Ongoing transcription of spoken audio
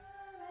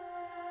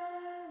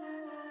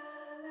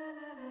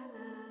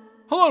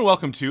Hello and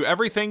welcome to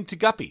Everything to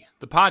Guppy,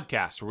 the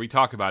podcast where we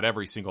talk about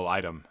every single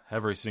item,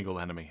 every single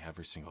enemy,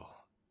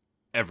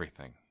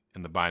 everything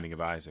in the Binding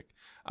of Isaac.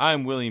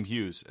 I'm William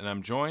Hughes, and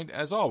I'm joined,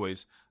 as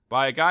always,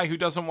 by a guy who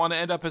doesn't want to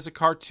end up as a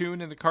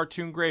cartoon in a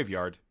cartoon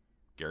graveyard,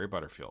 Gary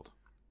Butterfield.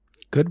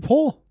 Good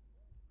pull.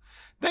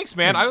 Thanks,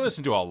 man. I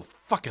listened to a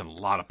fucking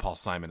lot of Paul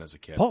Simon as a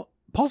kid.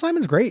 Paul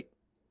Simon's great.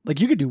 Like,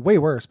 you could do way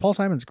worse. Paul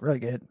Simon's really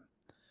good.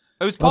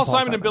 It was Paul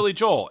Simon and Billy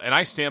Joel, and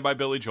I stand by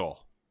Billy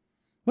Joel.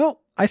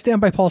 Well, I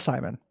stand by Paul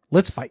Simon.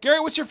 Let's fight.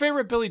 Gary, what's your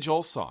favorite Billy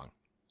Joel song?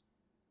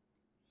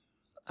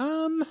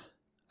 I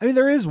mean,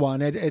 there is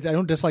one. I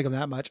don't dislike him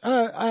that much.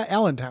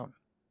 Allentown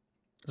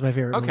is my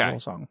favorite Billy Joel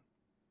song.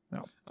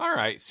 No. All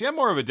right. See, I'm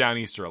more of a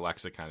Downeaster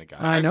Alexa kind of guy.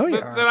 I know you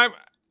are. Then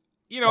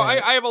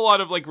I have a lot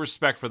of like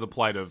respect for the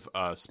plight of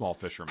small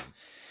fishermen.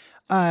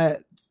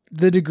 The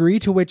degree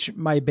to which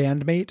my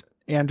bandmate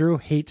Andrew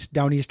hates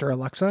Downeaster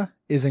Alexa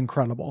is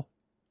incredible.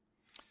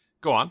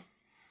 Go on.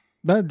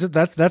 But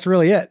that's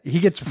really it.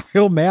 He gets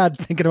real mad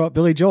thinking about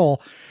Billy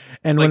Joel,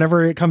 and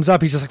whenever it comes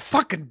up, he's just like,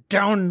 "Fucking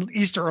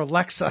Downeaster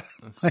Alexa."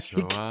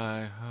 So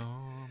I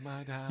hold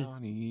my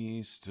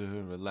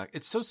Downeaster Alexa.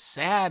 It's so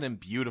sad and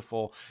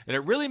beautiful, and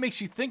it really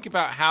makes you think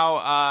about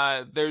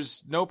how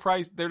there's no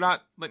price. They're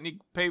not letting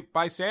you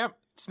buy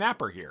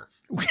Snapper here.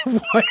 What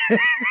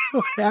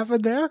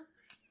happened there?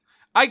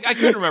 I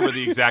couldn't remember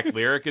the exact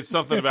lyric. It's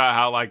something about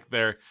how like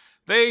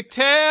they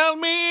tell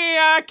me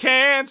I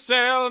can't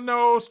sell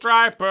no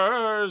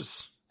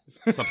stripers.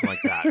 Something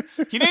like that.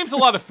 He names a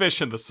lot of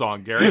fish in the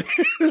song, Gary.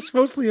 It's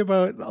mostly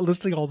about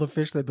listing all the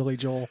fish that Billy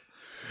Joel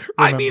remembers.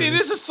 I mean, it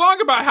is a song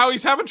about how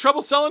he's having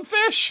trouble selling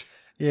fish.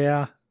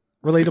 Yeah.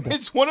 Relatable.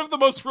 It's one of the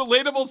most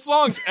relatable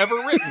songs ever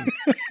written.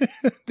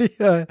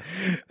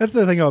 That's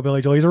the thing about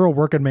Billy Joel. He's a real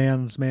working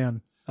man's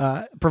man.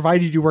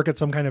 Provided you work at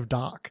some kind of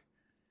dock.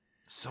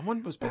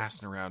 Someone was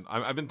passing around.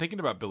 I've been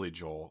thinking about Billy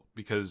Joel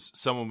because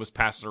someone was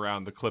passing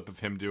around the clip of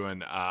him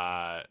doing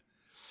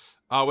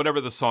whatever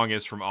the song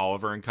is from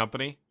Oliver and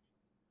Company.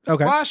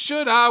 Okay. Why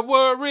should I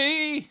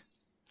worry?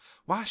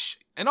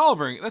 And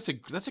Oliver, that's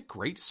a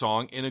great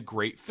song in a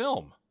great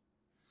film.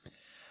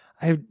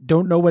 I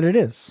don't know what it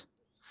is.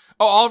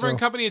 Oh, Oliver and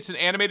Company. It's an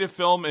animated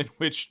film in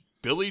which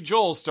Billy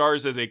Joel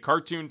stars as a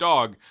cartoon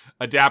dog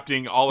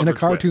adapting Oliver in a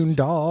cartoon Twist.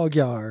 Dog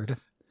yard.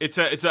 I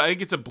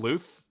think it's a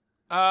Bluth.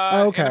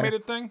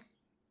 Animated thing.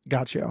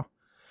 Gotcha.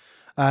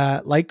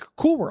 Like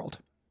Cool World.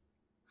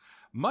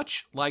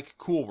 Much like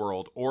Cool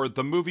World, or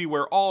the movie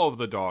where all of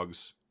the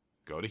dogs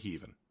go to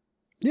heaven.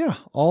 Yeah,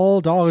 all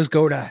dogs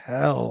go to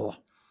hell.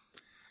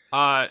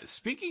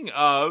 Speaking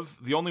of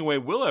the only way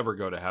we'll ever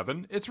go to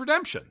heaven, it's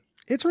redemption.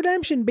 It's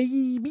redemption,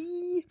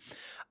 baby.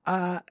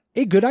 A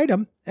good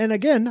item. And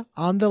again,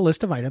 on the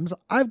list of items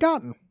I've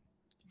gotten.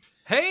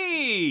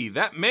 Hey,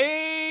 that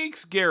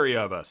makes Gary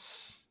of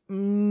us.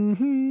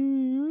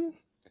 Mm-hmm.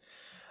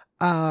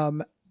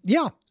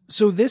 Yeah.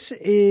 So this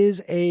is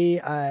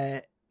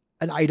an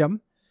item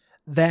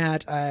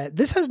that,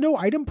 this has no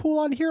item pool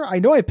on here. I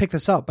know I picked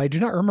this up, but I do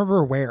not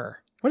remember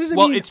where. What does it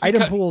mean?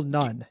 Item pool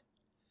none.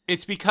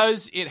 It's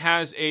because it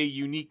has a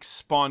unique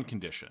spawn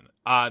condition.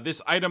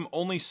 This item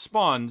only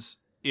spawns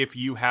if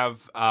you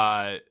have,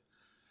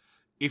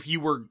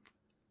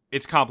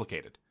 it's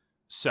complicated.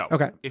 So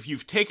if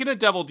you've taken a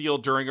devil deal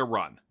during a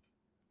run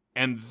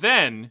and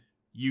then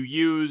you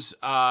use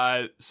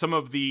some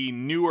of the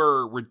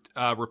newer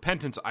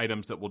repentance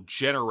items that will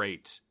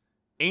generate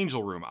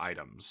angel room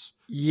items.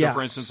 Yes. So,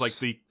 for instance,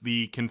 like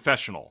the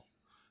confessional,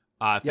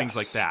 things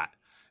like that.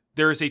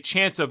 There is a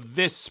chance of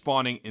this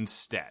spawning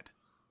instead.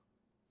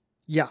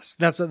 Yes,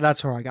 that's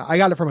where I got. I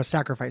got it from a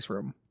sacrifice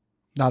room,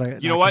 not a.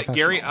 You know what,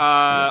 Gary?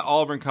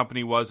 Oliver and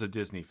Company was a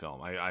Disney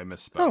film. I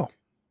misspoke. Oh,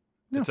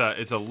 no.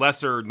 It's a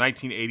lesser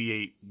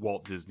 1988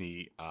 Walt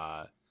Disney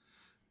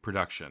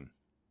production.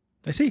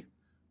 I see.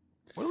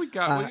 What do we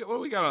got? What do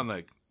we got on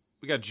the?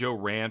 We got Joe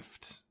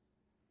Ranft.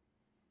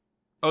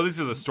 Oh, this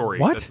is the story.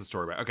 What? That's the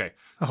story. Okay,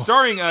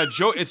 starring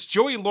Joe. It's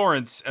Joey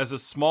Lawrence as a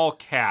small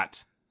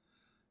cat,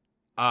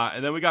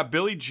 and then we got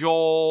Billy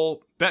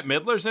Joel. Bette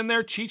Midler's in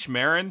there. Cheech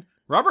Marin,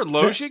 Robert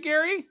Loggia.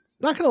 Gary,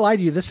 not gonna lie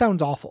to you, this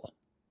sounds awful.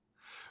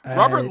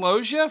 Robert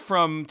Loggia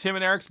from Tim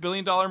and Eric's $1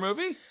 Billion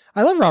Movie.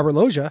 I love Robert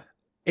Loggia,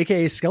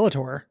 aka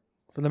Skeletor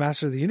from the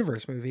Master of the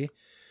Universe movie.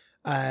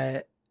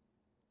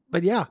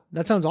 But yeah,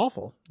 that sounds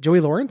awful. Joey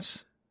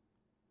Lawrence,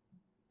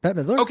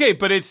 Bette Midler. Okay,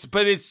 but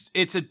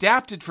it's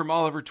adapted from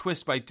Oliver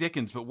Twist by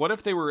Dickens. But what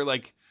if they were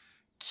like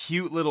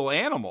cute little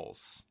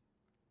animals?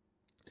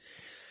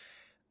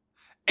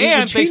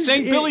 And they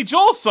sang Billy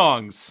Joel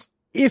songs.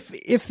 If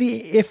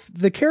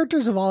the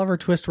characters of Oliver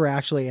Twist were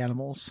actually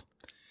animals,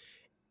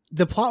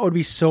 the plot would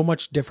be so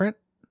much different.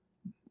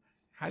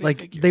 How do you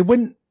figure? They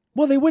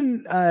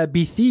wouldn't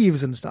be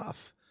thieves and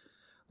stuff.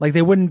 Like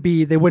they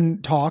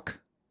wouldn't talk.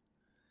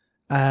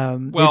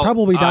 They'd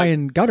probably die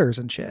in gutters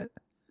and shit.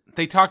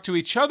 They talk to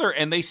each other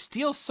and they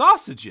steal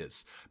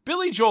sausages.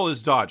 Billy Joel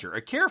is Dodger,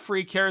 a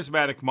carefree,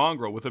 charismatic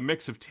mongrel with a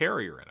mix of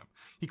terrier in him.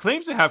 He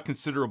claims to have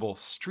considerable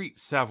street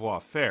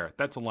savoir-faire.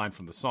 That's a line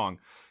from the song.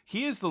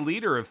 He is the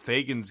leader of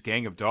Fagin's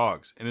gang of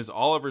dogs and is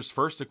Oliver's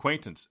first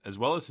acquaintance, as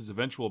well as his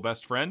eventual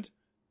best friend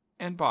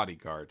and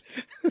bodyguard.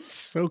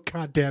 So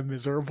goddamn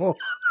miserable.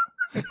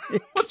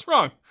 What's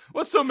wrong?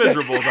 What's so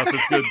miserable about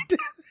this good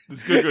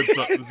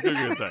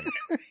thing?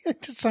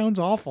 It just sounds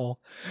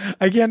awful.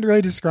 I can't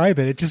really describe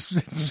it.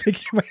 It's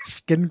making my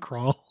skin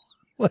crawl.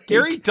 Like,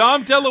 Gary,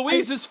 Dom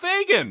DeLuise is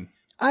Fagin.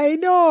 I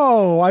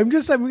know. I'm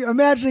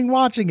imagining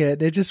watching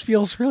it. It just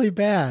feels really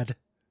bad.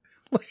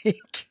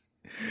 Like,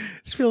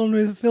 it's filling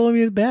me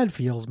with bad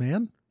feels,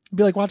 man. It'd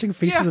be like watching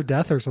Faces of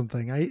Death or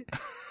something. I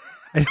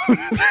don't.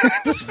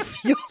 It just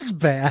feels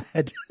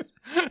bad.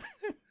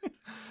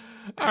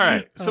 All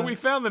right, so we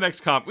found the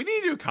next comp. We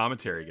need to do a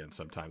commentary again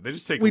sometime. They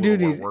just take a little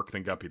more work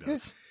than Guppy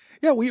does.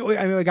 Yeah, we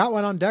got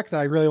one on deck that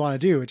I really want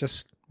to do. It's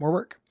just more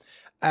work.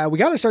 We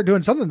got to start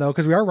doing something though,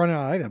 because we are running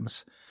out of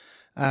items.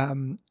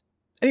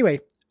 Anyway,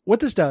 what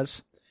this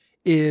does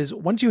is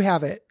once you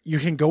have it, you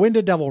can go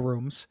into devil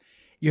rooms.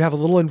 You have a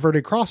little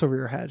inverted cross over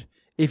your head.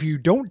 If you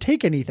don't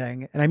take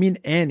anything, and I mean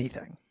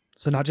anything,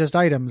 so not just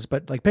items,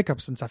 but like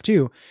pickups and stuff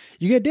too,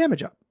 you get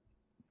damage up.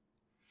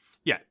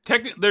 Yeah,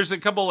 there's a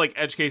couple like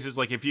edge cases.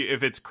 Like if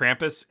it's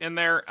Krampus in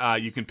there,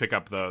 you can pick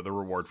up the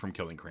reward from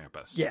killing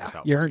Krampus. Yeah,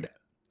 you earned it.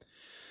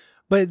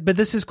 But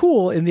this is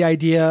cool in the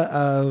idea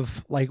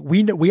of like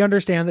we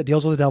understand that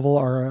Deals with the Devil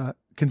are a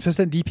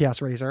consistent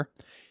DPS raiser.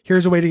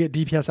 Here's a way to get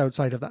DPS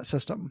outside of that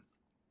system.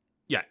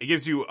 Yeah, it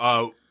gives you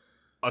a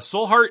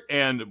soul heart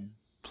and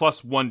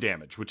 +1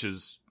 damage, which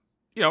is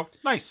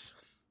nice.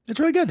 It's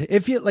really good.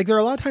 If you like, there are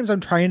a lot of times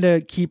I'm trying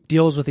to keep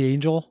Deals with the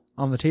Angel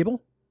on the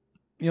table.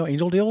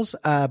 Angel deals,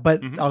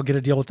 but I'll get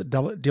a Deal with the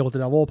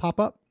Devil will pop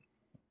up.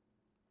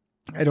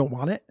 I don't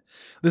want it.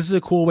 This is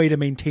a cool way to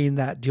maintain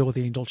that Deal with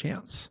the Angel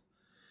chance,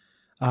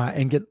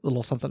 and get a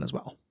little something as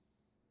well.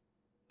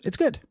 It's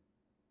good.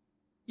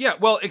 Yeah,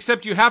 well,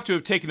 except you have to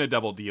have taken a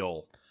double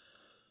deal.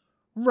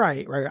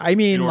 Right. I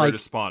mean, in order to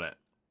spawn it.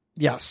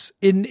 Yes.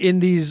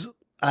 In these,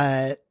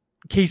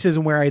 cases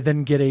where I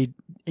then get a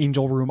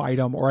Angel Room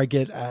item, or I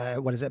get,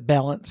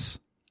 balance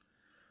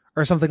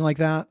or something like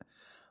that.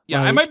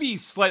 Yeah, I might be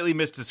slightly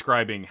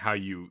misdescribing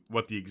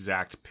what the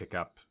exact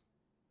pickup.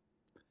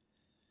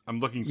 I'm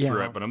looking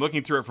through it, but I'm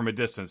looking through it from a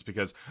distance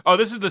because,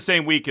 this is the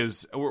same week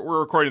as we're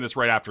recording this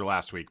right after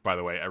last week, by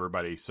the way,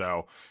 everybody.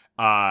 So,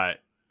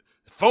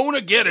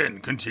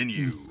 Phone-ageddon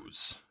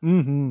continues.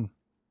 Mm-hmm.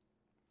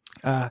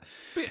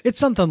 It's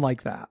something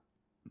like that.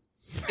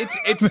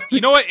 It's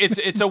you know what?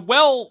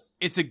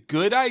 It's a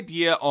good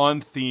idea on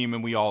theme,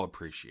 and we all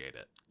appreciate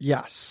it.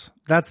 Yes,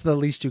 that's the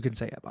least you can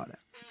say about it.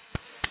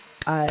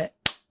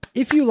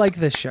 If you like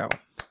this show,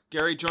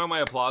 Gary, join my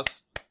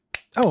applause.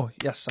 Oh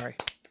yes, sorry.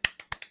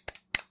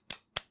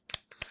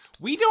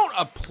 We don't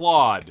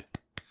applaud.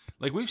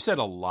 Like, we've said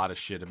a lot of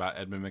shit about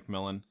Edmund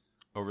McMillen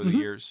over the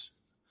years.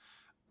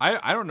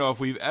 I don't know if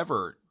we've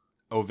ever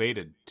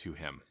ovated to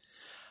him.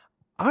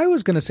 I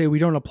was going to say we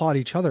don't applaud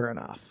each other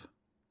enough.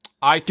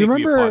 I think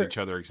we applaud each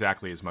other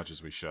exactly as much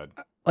as we should.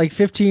 Like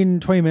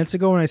 15, 20 minutes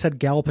ago when I said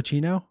Gal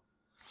Pacino.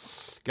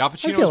 Gal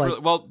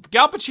Pacino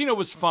Gal Pacino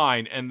was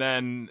fine, and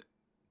then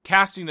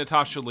casting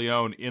Natasha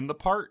Lyonne in the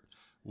part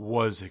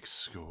was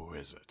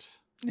exquisite.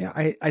 Yeah,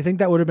 I think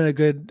that would have been a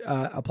good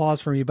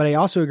applause for me, but I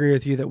also agree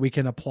with you that we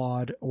can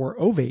applaud or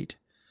ovate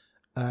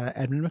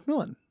Edmund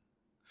McMillen.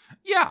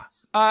 Yeah.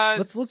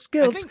 Let's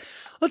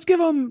give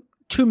him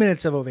 2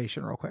 minutes of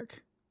ovation real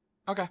quick.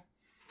 Okay.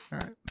 All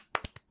right.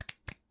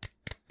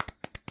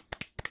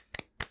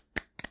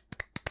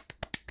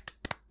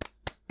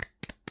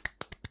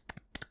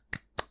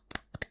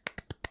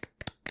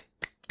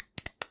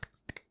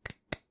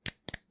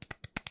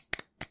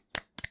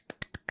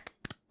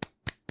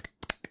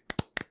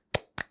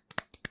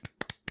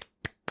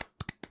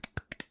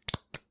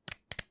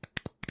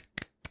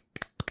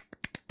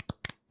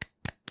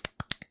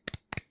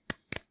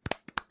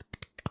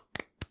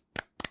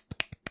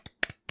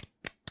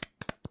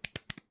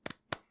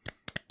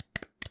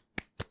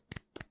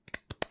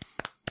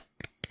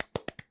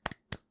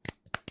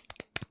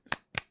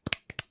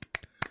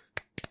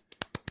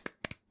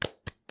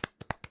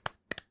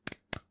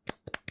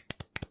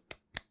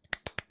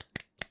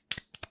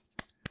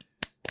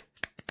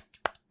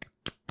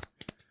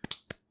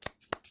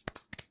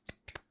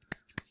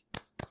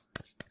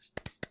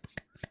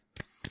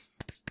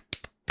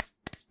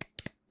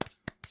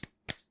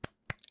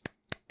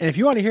 And if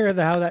you want to hear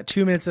how that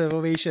 2 minutes of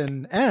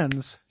ovation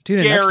ends, tune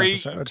in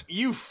next episode.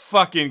 You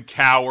fucking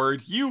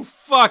coward. You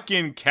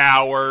fucking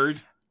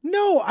coward.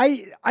 No,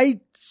 I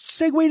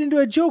segued into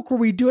a joke where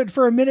we do it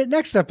for a minute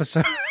next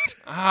episode.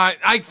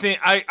 I'm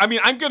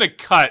going to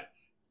cut.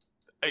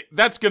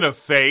 That's going to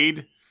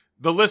fade.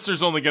 The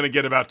listener's only going to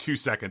get about 2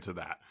 seconds of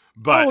that.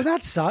 But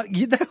that sucks.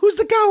 Who's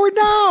the coward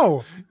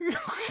now?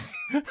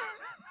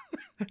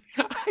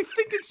 I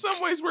think in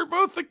some ways we're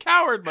both the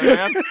coward, my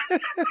man.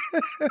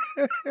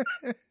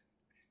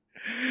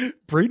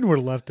 Braden would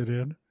have left it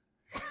in.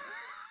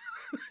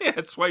 Yeah,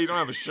 that's why you don't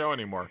have a show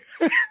anymore.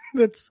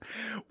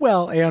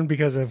 And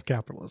because of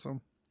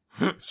capitalism.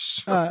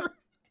 Sure.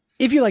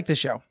 If you like this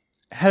show,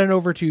 head on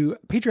over to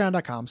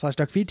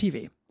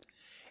patreon.com/duckfeedtv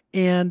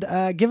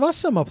and give us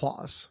some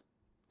applause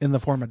in the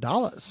form of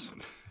dollars.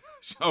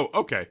 Oh,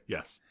 okay.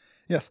 Yes.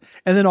 Yes.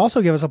 And then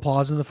also give us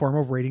applause in the form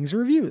of ratings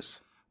and reviews.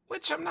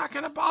 Which I'm not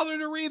going to bother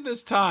to read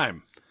this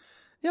time.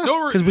 Yeah.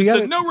 Because it's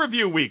a no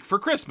review week for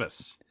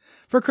Christmas.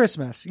 For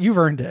Christmas. You've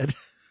earned it.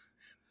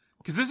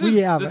 Because this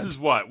is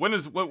what?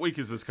 What week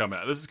is this coming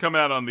out? This is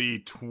coming out on the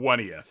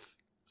 20th.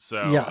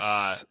 So,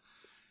 yes.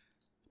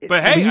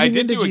 But hey, I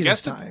did do a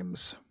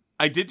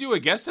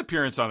guest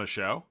appearance on a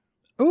show.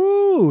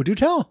 Ooh, do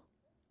tell.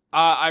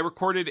 I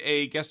recorded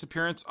a guest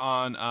appearance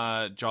on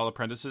Jala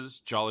Apprentice's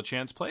Jala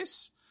Chan's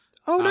Place.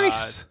 Oh,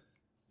 nice.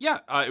 Yeah,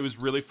 it was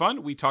really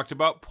fun. We talked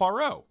about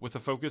Poirot with a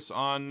focus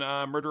on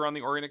Murder on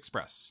the Orient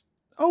Express.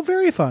 Oh,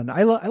 very fun.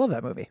 I love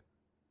that movie.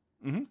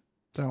 Mm-hmm.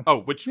 So,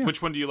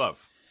 which one do you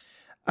love?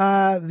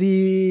 I'm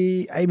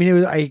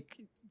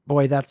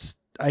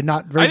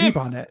not very deep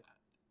on it.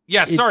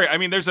 Yeah, sorry. I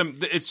mean,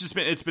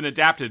 it's been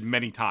adapted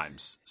many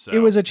times. So it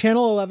was a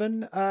Channel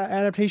 11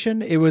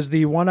 adaptation. It was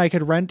the one I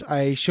could rent.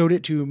 I showed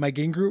it to my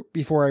game group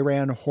before I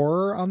ran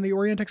horror on the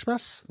Orient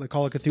Express, the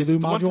Call of Cthulhu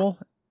module.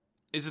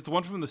 Is it the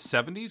one from the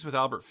 70s with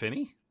Albert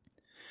Finney?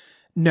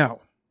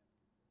 No.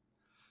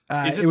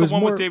 Is it the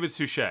one with David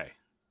Suchet?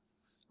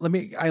 Let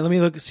me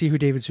see who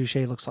David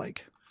Suchet looks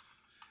like.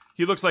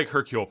 He looks like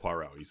Hercule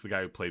Poirot. He's the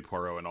guy who played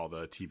Poirot in all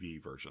the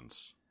TV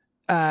versions.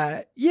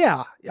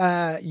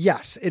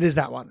 Yes, it is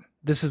that one.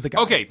 This is the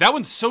guy. Okay, that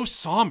one's so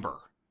somber.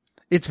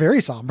 It's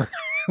very somber.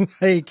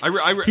 I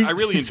really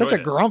enjoyed such a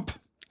grump.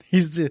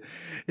 It's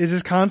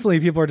just constantly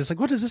people are just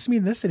like, what does this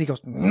mean? This, and he goes,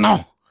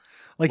 no.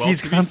 Like,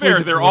 he's constantly.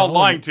 Fair, they're all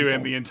lying to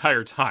him the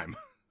entire time.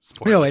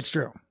 Spoilers. No, it's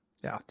true.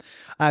 Yeah,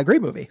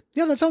 great movie.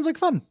 Yeah, that sounds like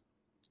fun.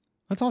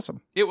 That's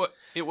awesome. It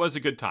was a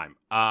good time.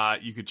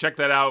 You could check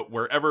that out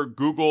wherever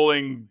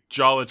Googling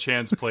Jala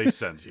Chan's Place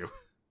sends you.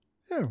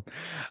 Yeah.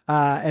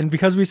 And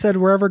because we said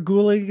wherever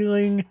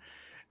Googling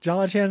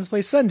Jala Chan's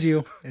Place sends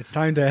you, it's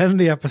time to end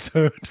the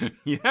episode.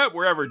 Yeah,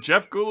 wherever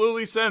Jeff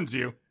Gululi sends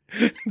you.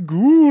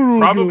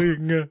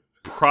 Googling.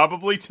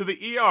 Probably to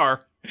the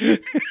ER.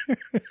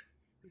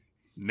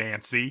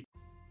 Nancy.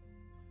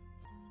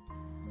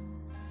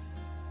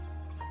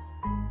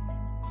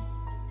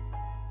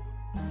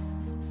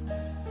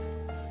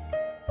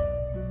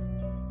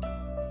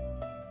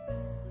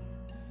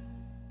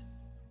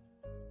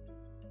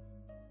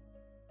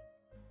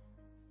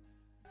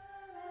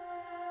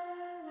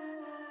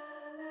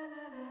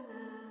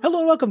 Hello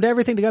and welcome to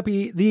Everything to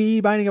Guppy, the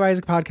Binding of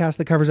Isaac podcast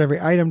that covers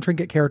every item,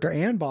 trinket, character,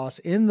 and boss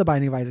in the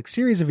Binding of Isaac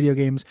series of video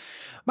games.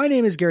 My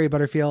name is Gary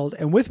Butterfield,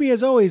 and with me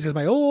as always is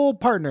my old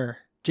partner,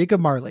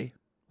 Jacob Marley,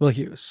 Will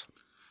Hughes.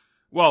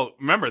 Well,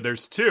 remember,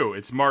 there's two.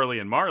 It's Marley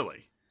and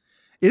Marley.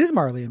 It is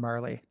Marley and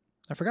Marley.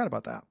 I forgot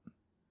about that.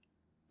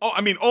 Oh,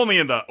 I mean, only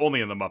in the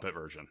Muppet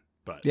version,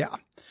 but yeah,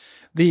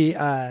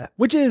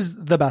 which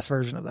is the best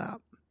version of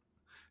that.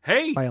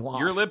 Hey, by a lot.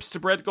 Your lips to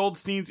Brett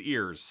Goldstein's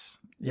ears.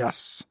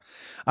 Yes.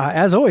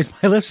 As always,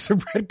 my lips to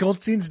Brett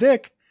Goldstein's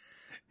dick.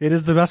 It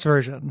is the best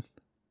version.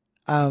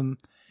 Gary,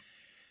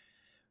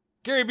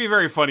 it'd be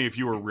very funny if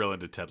you were real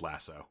into Ted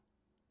Lasso.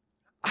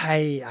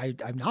 I'm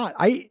not.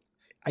 I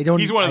don't.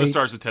 He's one of the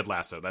stars of Ted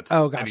Lasso.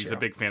 Gotcha. And he's a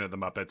big fan of the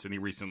Muppets, and he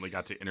recently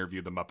got to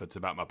interview the Muppets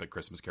about Muppet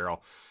Christmas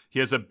Carol. He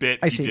has a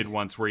bit he did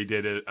once where he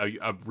did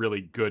a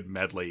really good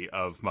medley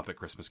of Muppet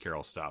Christmas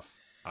Carol stuff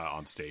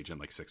on stage in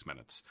like 6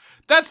 minutes.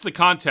 That's the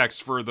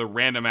context for the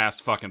random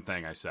ass fucking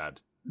thing I said.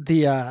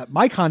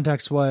 My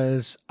context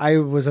was I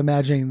was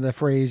imagining the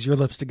phrase "your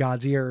lips to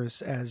God's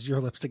ears" as "your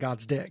lips to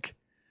God's dick,"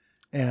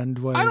 and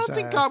I don't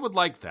think God would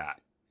like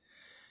that.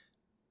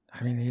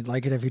 I mean, he'd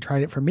like it if he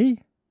tried it for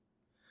me.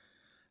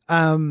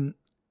 Gary,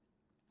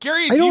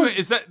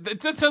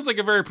 that sounds like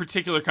a very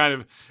particular kind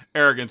of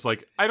arrogance.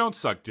 Like, I don't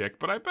suck dick,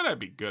 but I bet I'd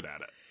be good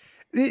at it.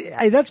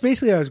 That's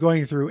basically what I was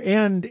going through.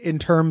 And in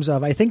terms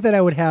of, I think that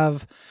I would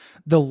have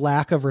the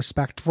lack of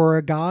respect for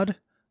a God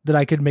that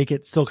I could make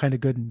it still kind of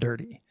good and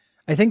dirty.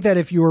 I think that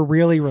if you were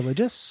really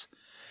religious,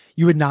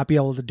 you would not be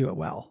able to do it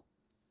well.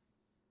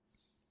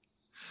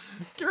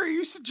 Gary, are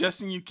you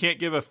suggesting you can't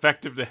give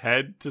effective to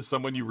head to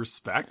someone you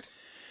respect?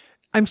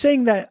 I'm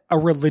saying that a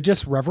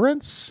religious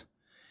reverence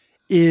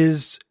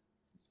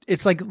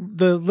it's like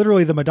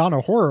literally the Madonna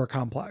horror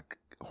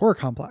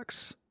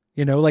complex.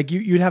 You know, like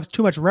you'd have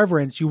too much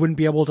reverence. You wouldn't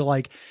be able to,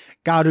 like,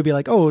 God would be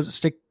like, oh,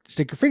 stick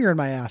your finger in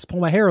my ass, pull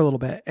my hair a little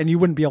bit. And you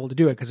wouldn't be able to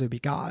do it because it would be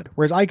God.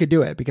 Whereas I could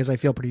do it because I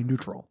feel pretty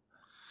neutral.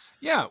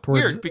 Yeah,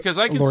 weird, because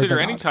I consider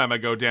any time I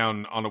go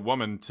down on a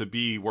woman to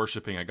be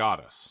worshiping a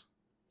goddess.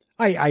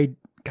 God, I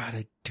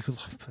do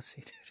love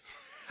pussy,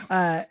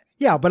 dude.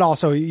 Yeah, but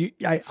also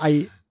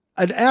an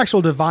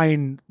actual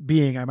divine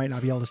being, I might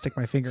not be able to stick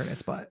my finger in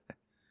its butt.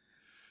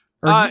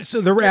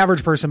 So the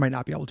average person might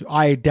not be able to.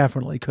 I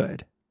definitely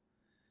could.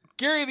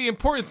 Gary, the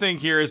important thing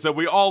here is that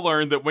we all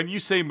learned that when you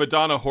say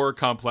Madonna Horror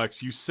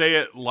Complex, you say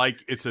it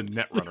like it's a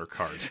Netrunner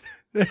card.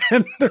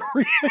 And the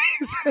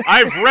reason,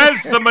 I've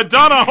rezzed the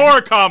Madonna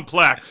horror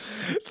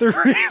complex. the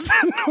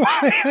reason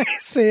why I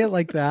say it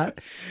like that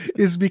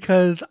is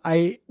because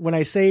when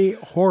I say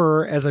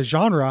horror as a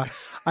genre,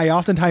 I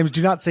oftentimes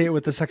do not say it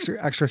with this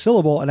extra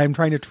syllable, and I'm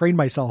trying to train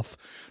myself.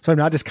 So I'm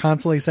not just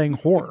constantly saying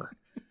horror.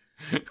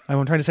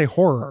 I'm trying to say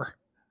horror.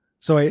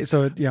 So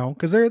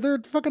because they're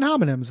fucking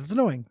homonyms. It's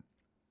annoying.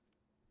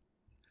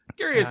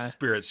 Gary, it's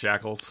Spirit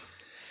Shackles.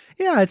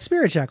 Yeah, it's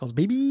Spirit Shackles,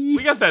 baby.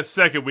 We got that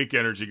second week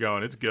energy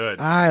going. It's good.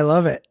 I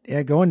love it.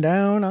 Yeah, going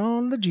down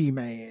on the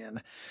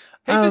G-Man.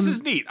 Hey, this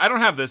is neat. I don't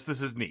have this.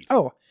 This is neat.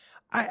 Oh,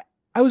 I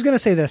was going to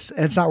say this,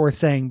 and it's not worth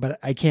saying, but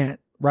I can't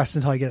rest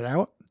until I get it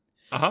out.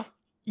 Uh-huh.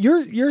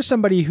 You're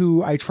somebody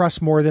who I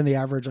trust more than the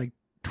average, like,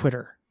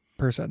 Twitter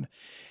person.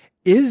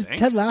 Thanks.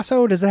 Ted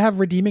Lasso, does it have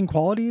redeeming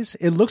qualities?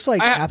 It looks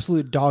like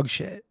absolute dog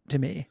shit to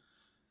me.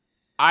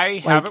 I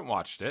haven't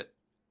watched it.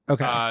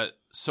 Okay.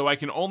 So I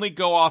can only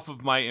go off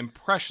of my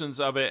impressions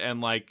of it,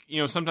 and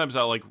sometimes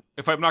I'll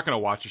if I'm not going to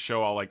watch a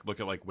show, I'll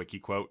look at wiki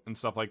quote and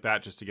stuff like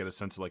that just to get a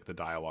sense of the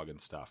dialogue and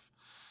stuff.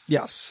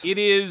 Yes. It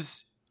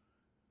is.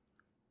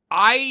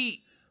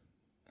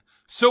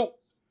 So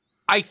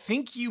I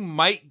think you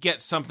might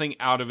get something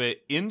out of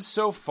it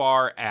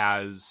insofar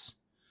as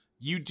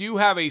you do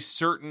have a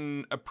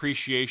certain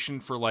appreciation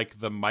for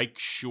the Mike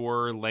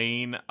Schur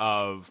lane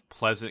of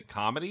pleasant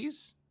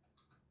comedies.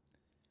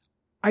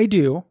 I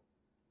do.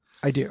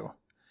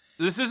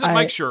 This isn't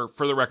Mike Schur,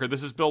 for the record.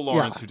 This is Bill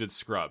Lawrence, who did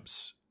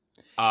Scrubs.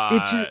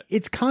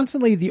 It's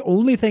constantly the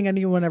only thing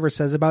anyone ever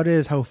says about it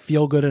is how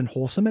feel good and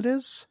wholesome it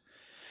is.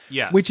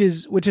 Yes. Which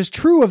is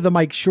true of the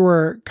Mike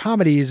Schur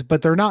comedies,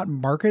 but they're not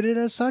marketed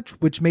as such,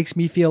 which makes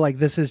me feel like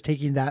this is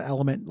taking that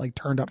element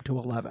turned up to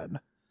 11.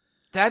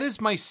 That is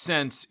my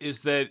sense,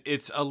 is that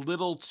it's a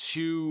little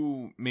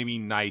too maybe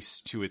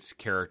nice to its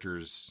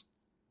characters'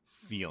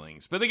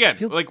 feelings. But again,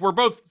 we're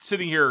both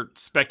sitting here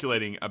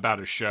speculating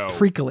about a show.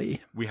 Treacly.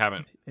 We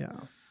haven't.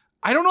 Yeah.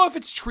 I don't know if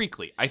it's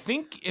treacly. I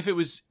think if it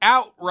was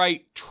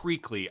outright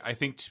treacly, I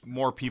think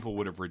more people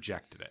would have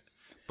rejected it.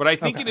 But I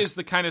think it is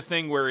the kind of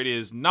thing where it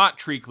is not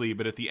treacly,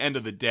 but at the end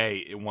of the day,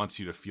 it wants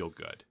you to feel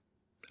good.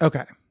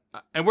 Okay.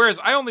 And whereas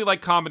I only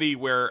like comedy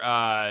where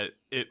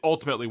it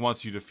ultimately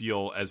wants you to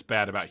feel as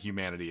bad about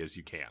humanity as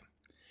you can.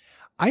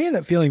 I end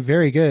up feeling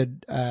very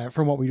good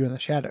from What We Do in the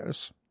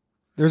Shadows.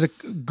 There's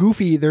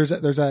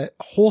a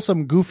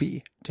wholesome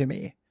goofy to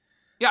me.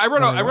 Yeah, I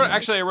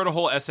wrote a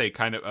whole essay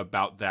kind of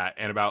about that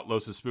and about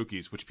Los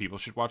Spookies, which people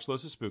should watch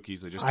Los Spookies.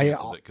 They just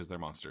canceled it because they're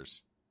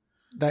monsters.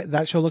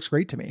 That show looks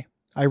great to me.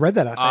 I read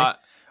that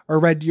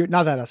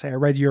essay. I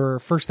read your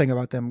first thing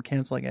about them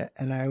canceling it,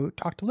 and I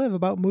talked to Liv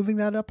about moving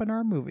that up in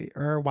our movie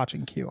or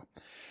watching Q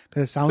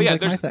because it sounds like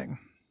my thing.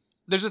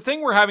 There's a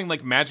thing where having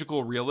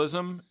magical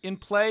realism in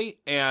play,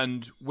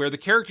 and where the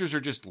characters are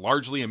just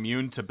largely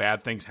immune to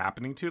bad things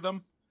happening to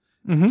them.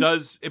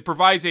 Mm-hmm. It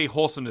provides a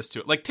wholesomeness to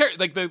it.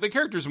 The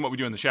characters in What We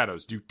Do in the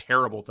Shadows do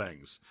terrible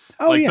things.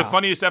 The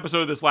funniest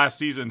episode of this last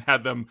season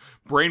had them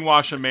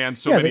brainwash a man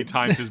many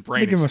times his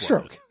brain give him a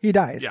exploded. stroke. He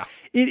dies. Yeah.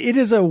 It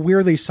is a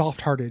weirdly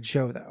soft-hearted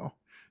show, though.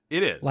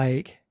 It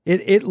is.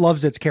 It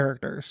loves its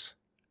characters,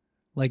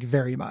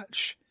 very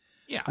much.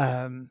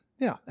 Yeah.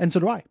 Yeah, and so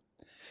do I.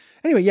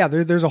 Anyway, yeah,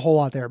 there's a whole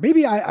lot there.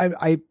 Maybe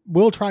I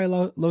will try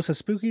Los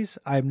Spookies.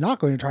 I'm not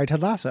going to try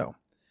Ted Lasso.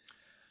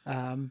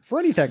 For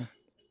anything.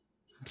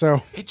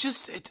 So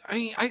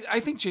I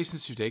think Jason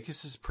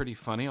Sudeikis is pretty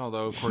funny,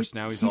 although of course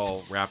now he's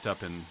all wrapped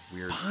up in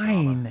weird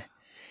drama.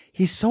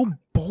 He's so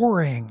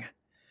boring.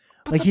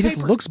 He just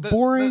looks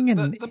boring.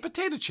 The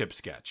potato chip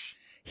sketch.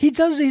 He's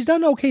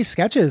done okay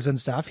sketches and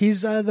stuff.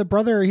 He's the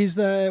brother. He's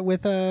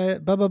with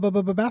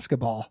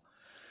basketball,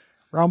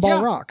 Round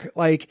Ball Rock.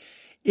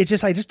 It's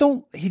just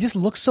he just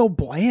looks so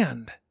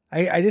bland.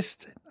 I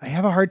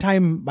have a hard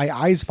time. My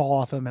eyes fall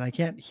off him and I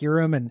can't hear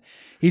him, and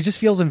he just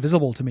feels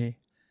invisible to me.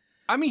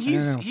 I mean,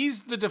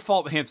 he's the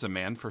default handsome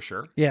man for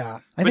sure. Yeah.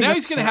 But now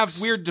he's going to have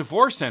weird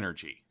divorce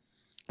energy.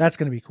 That's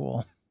going to be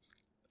cool.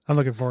 I'm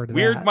looking forward to that.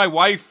 Weird, my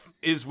wife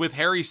is with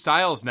Harry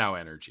Styles now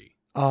energy.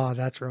 Oh,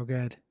 that's real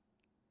good.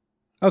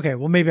 Okay,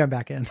 well, maybe I'm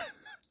back in.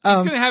 He's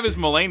going to have his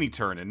Mulaney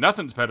turn, and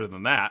nothing's better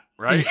than that,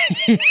 right?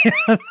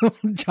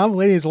 John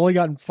Mulaney has only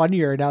gotten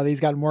funnier now that he's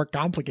gotten more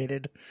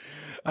complicated.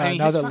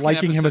 Now that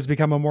liking him has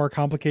become a more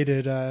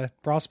complicated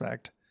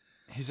prospect.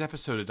 His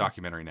episode of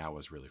documentary now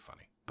was really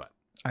funny, but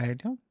I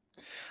don't.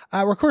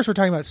 Of course, we're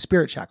talking about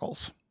Spirit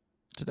Shackles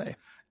today.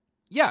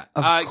 Yeah.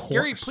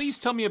 Gary, please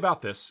tell me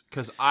about this,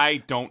 because I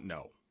don't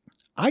know.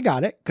 I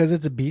got it, because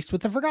it's a Beast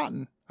with the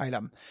Forgotten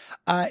item.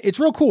 It's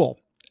real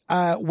cool.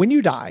 When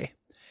you die,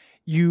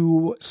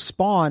 you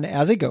spawn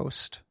as a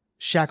ghost,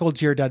 shackled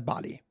to your dead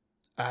body.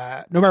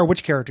 No matter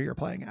which character you're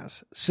playing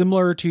as.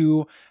 Similar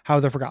to how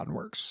the Forgotten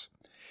works.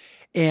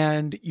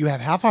 And you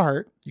have half a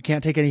heart. You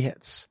can't take any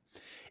hits.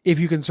 If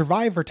you can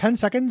survive for 10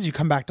 seconds, you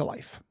come back to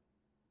life.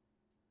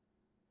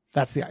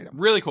 That's the item.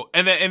 Really cool.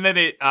 And then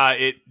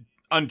it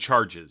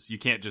uncharges. You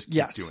can't just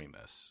keep doing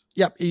this.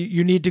 Yep.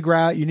 You need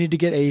to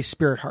get a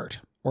spirit heart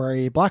or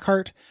a black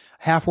heart,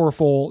 half or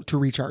full, to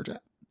recharge it.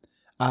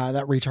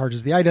 that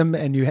recharges the item,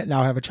 and you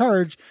now have a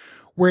charge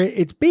where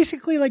it's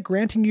basically like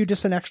granting you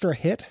just an extra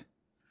hit.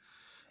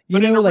 You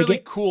but know, in a like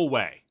really cool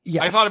way.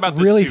 Yes, I thought about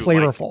this really too,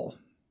 flavorful.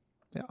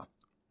 Yeah. What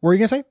were you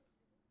gonna say?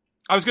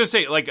 I was gonna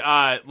say,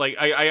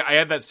 I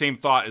had that same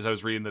thought as I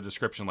was reading the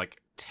description.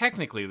 Like,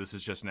 technically, this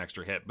is just an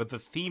extra hit, but the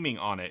theming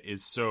on it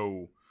is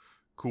so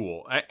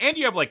cool. And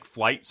you have like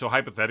flight, so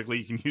hypothetically,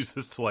 you can use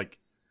this to like,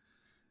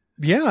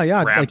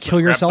 like kill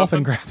yourself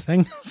and grab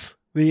things.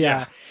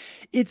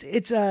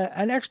 It's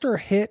an extra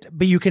hit,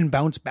 but you can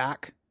bounce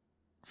back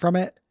from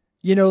it.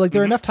 You know, like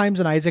there are enough times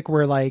in Isaac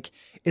where like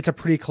it's a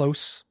pretty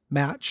close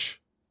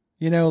match.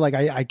 You know, like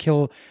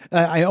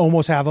I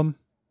almost have him.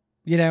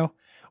 You know,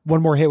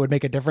 one more hit would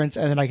make a difference,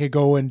 and then I could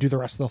go and do the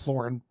rest of the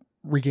floor and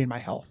regain my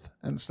health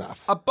and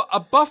stuff. A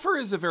buffer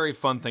is a very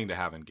fun thing to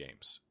have in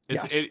games.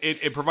 Yes.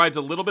 It provides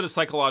a little bit of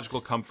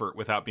psychological comfort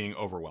without being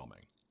overwhelming.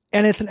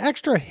 And it's an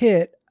extra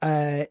hit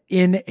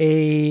in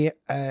a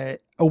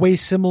way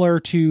similar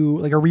to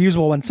like a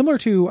reusable one, similar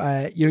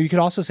to you could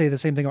also say the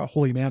same thing about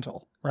Holy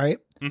Mantle, right?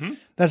 Mm-hmm.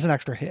 That's an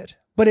extra hit,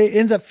 but it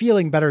ends up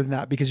feeling better than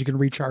that because you can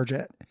recharge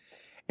it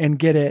and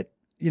get it,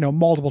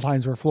 multiple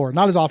times per floor.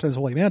 Not as often as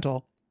Holy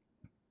Mantle.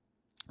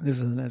 This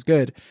isn't as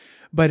good,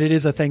 but it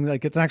is a thing,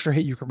 like it's an extra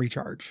hit you can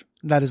recharge.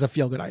 That is a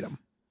feel good item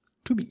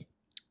to me.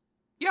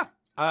 Yeah.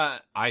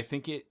 I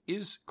think it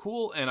is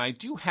cool, and I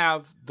do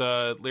have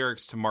the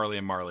lyrics to Marley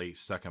and Marley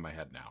stuck in my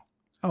head now.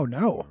 Oh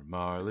no.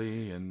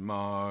 Marley and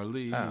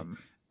Marley,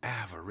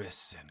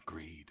 avarice and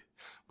greed.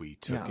 We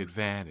took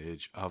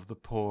advantage of the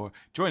poor.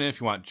 Join in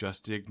if you want,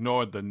 just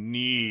ignore the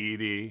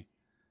needy.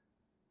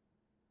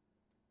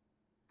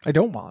 I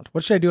don't want.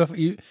 What should I do if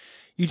you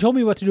told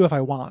me what to do if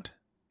I want?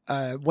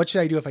 What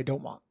should I do if I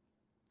don't want?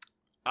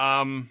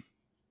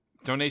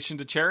 Donation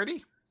to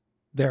charity.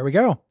 There we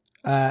go.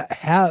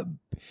 Have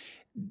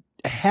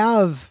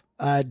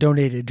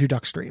donated to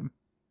Duckstream.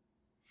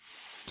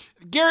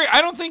 Gary,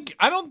 I don't think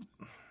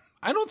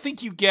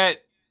you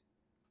get.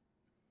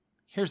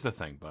 Here's the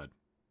thing, bud.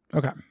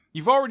 Okay.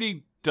 You've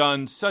already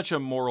done such a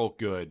moral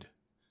good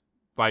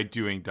by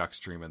doing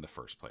Duckstream in the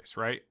first place,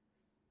 right?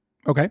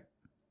 Okay.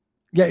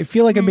 Yeah, I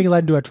feel like I'm being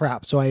led into a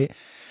trap, so I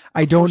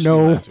don't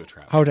know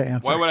how to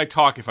answer. Why would I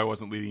talk if I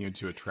wasn't leading you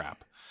into a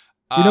trap?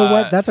 You know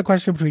what? That's a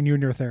question between you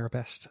and your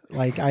therapist.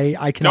 Like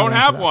I cannot don't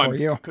have that one. For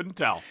you. Couldn't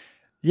tell.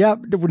 Yep.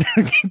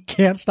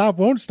 Can't stop,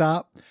 won't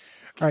stop.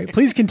 All right.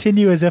 Please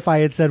continue as if I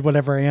had said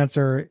whatever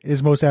answer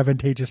is most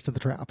advantageous to the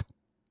trap.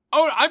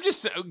 Oh, I'm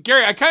just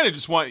Gary. I kind of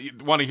just want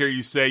to hear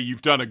you say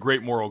you've done a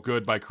great moral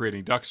good by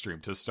creating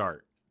Duckstream to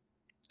start.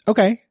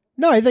 Okay.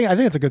 No, I think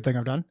it's a good thing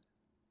I've done.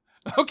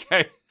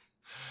 Okay.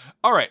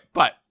 All right,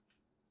 but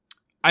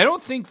I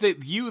don't think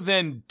that you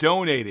then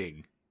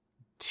donating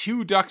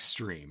to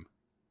Duckstream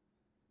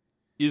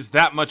is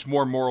that much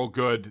more moral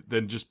good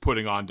than just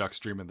putting on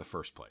Duckstream in the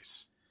first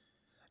place.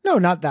 No,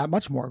 not that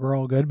much more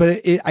moral good,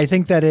 but I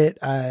think that it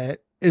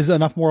is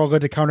enough moral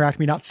good to counteract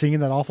me not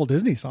singing that awful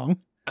Disney song.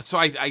 So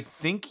I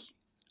think,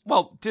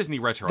 well, Disney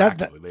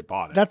retroactively, they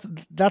bought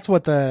it. That's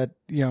what the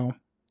it's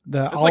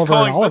Oliver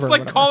like and Oliver. It's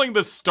like calling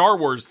the Star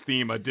Wars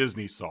theme a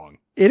Disney song.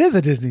 It is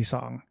a Disney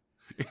song.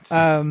 It's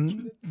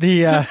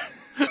only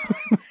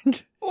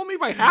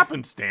by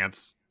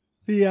happenstance.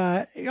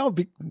 Hey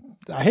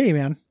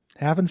man,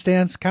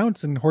 happenstance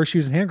counts and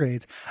horseshoes and hand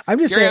grenades. I'm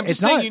just saying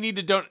it's not. You need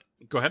to don't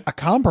go ahead. A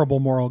comparable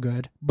moral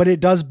good, but it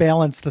does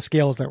balance the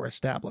scales that were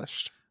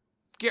established.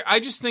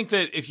 I just think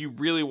that if you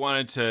really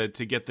wanted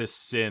to get this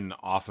sin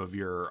off of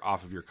your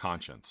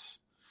conscience,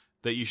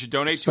 that you should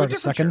donate to a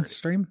different second charity.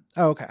 Stream.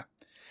 Oh, okay.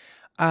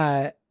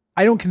 I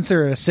don't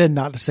consider it a sin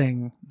not to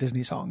sing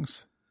Disney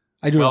songs.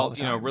 I do. Well, all the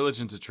time.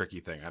 religion's a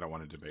tricky thing. I don't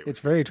want to debate. It's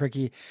very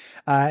tricky,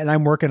 and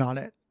I'm working on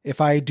it. If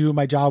I do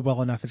my job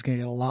well enough, it's going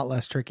to get a lot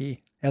less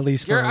tricky. At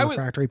least for a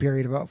refractory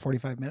period of about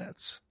 45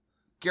 minutes.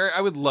 Gary,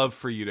 I would love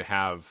for you to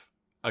have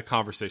a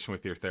conversation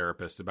with your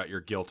therapist about your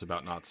guilt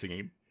about not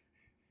singing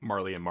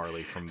Marley and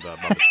Marley from the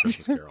Muppets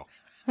Christmas Carol.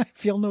 I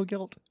feel no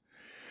guilt.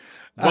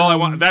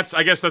 Well,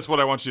 I guess that's what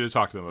I want you to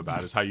talk to them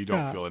about, is how you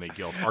don't feel any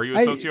guilt. Are you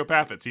a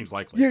sociopath? It seems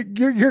likely.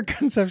 Your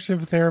conception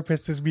of a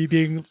therapist is me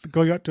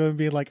going up to him and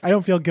being like, I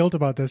don't feel guilt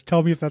about this.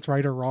 Tell me if that's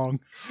right or wrong.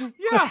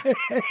 Yeah.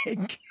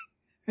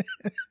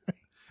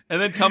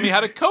 And then tell me how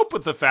to cope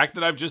with the fact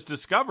that I've just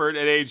discovered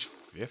at age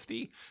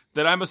 50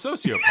 that I'm a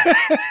sociopath.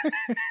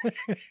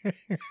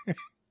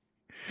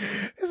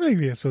 This makes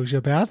me a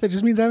sociopath. It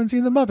just means I haven't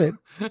seen the Muppet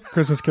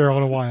Christmas Carol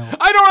in a while.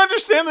 I don't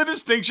understand the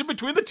distinction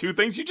between the two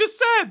things you just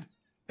said.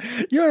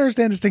 You don't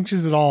understand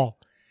distinctions at all.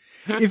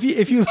 If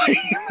you like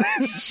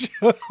the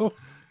show,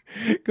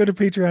 go to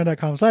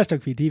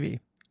patreon.com/DuckFeedTV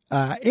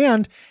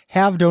and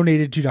have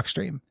donated to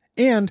Duckstream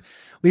and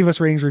leave us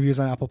ratings, reviews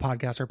on Apple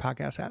Podcasts or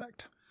Podcast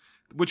Addict.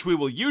 Which we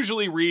will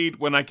usually read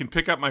when I can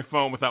pick up my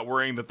phone without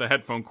worrying that the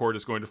headphone cord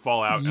is going to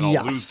fall out and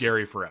I'll lose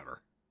Gary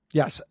forever.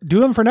 Yes. Do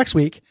them for next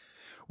week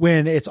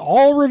when it's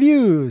all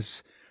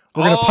reviews.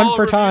 We're going to punt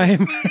for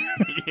time.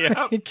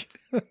 Yeah.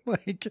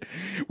 like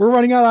we're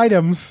running out of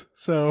items.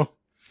 So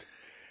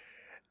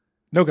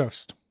no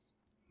ghost.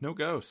 No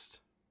ghost.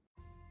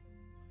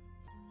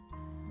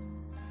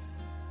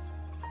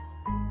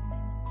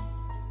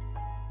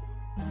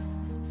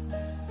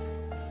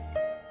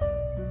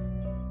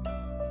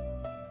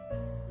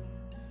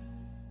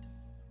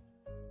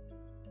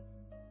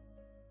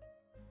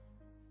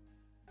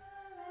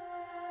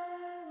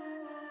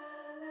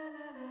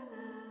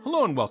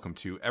 Hello and welcome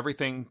to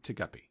Everything to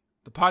Guppy,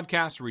 the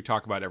podcast where we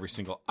talk about every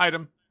single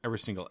item, every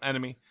single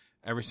enemy,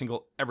 every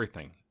single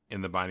everything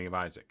in the Binding of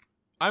Isaac.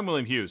 I'm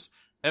William Hughes,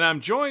 and I'm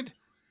joined,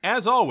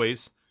 as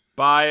always,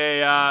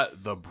 by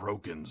the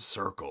Broken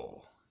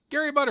Circle,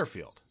 Gary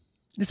Butterfield.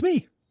 It's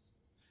me.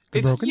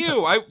 It's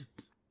you.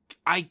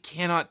 I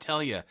cannot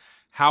tell you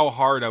how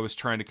hard I was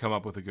trying to come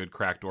up with a good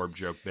cracked orb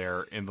joke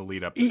there in the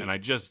lead up, and I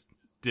just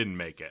didn't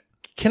make it.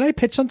 Can I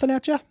pitch something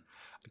at you?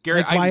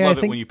 Gary, I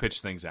love it when you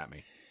pitch things at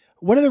me.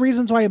 One of the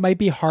reasons why it might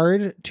be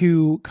hard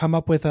to come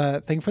up with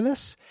a thing for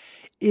this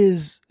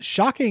is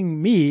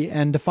shocking me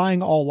and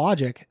defying all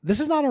logic.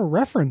 This is not a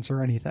reference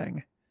or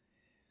anything.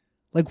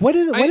 Like, what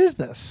is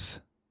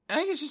this? I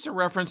think it's just a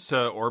reference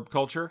to orb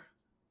culture.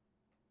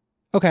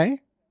 Okay.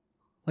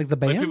 Like the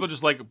band? Like people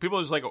just like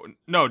people like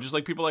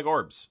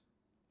orbs.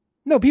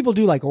 No, people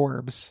do like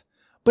orbs.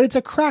 But it's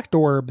a cracked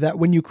orb that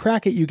when you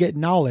crack it, you get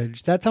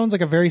knowledge. That sounds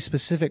like a very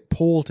specific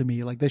pull to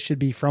me. Like this should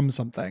be from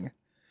something.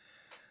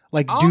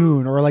 Like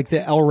Dune or like the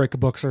Elric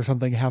books or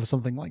something have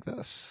something like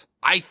this.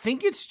 I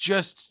think it's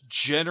just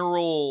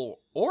general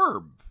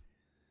orb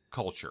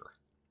culture.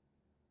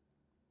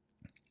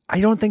 I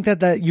don't think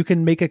that you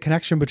can make a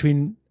connection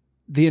between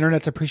the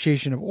internet's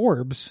appreciation of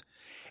orbs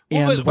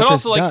and what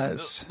this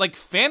does. Like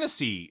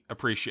fantasy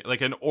appreciate, like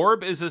an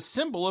orb is a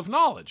symbol of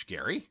knowledge,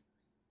 Gary.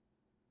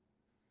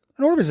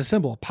 An orb is a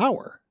symbol of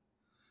power.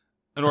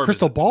 An orb a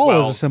crystal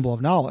ball is a symbol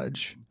of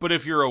knowledge. But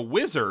if you're a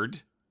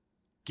wizard,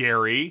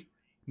 Gary,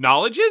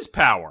 knowledge is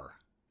power.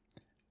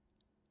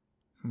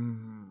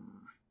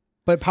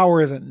 But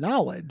power isn't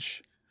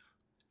knowledge,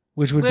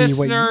 which would be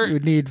what you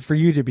would need for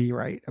you to be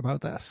right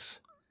about this.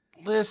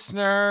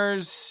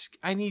 Listeners,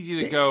 I need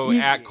you to go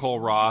at Cole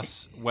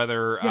Ross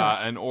whether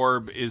an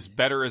orb is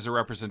better as a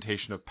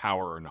representation of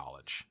power or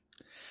knowledge.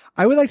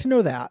 I would like to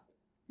know that.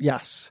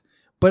 Yes.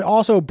 But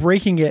also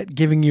breaking it,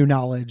 giving you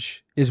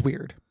knowledge is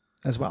weird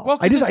as well.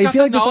 I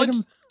feel like this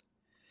item,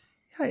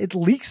 it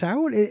leaks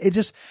out.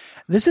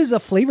 This is a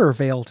flavor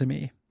veil to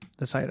me,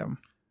 this item.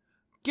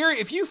 Gary,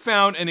 if you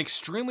found an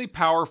extremely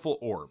powerful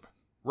orb,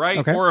 right?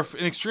 Okay. Or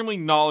an extremely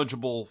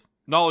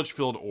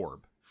knowledge-filled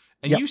orb,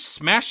 and you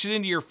smashed it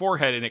into your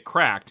forehead and it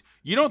cracked,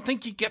 you don't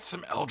think you'd get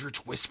some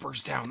eldritch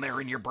whispers down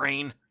there in your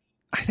brain?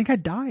 I think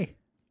I'd die.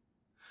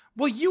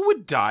 Well, you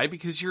would die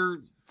because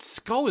your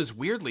skull is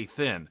weirdly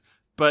thin.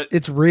 But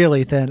it's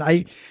really thin.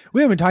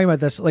 We haven't been talking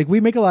about this. Like, we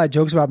make a lot of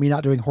jokes about me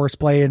not doing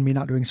horseplay and me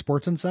not doing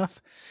sports and stuff.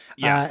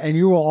 Yeah. And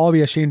you will all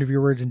be ashamed of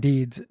your words and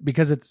deeds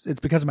because it's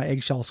because of my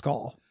eggshell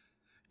skull.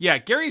 Yeah.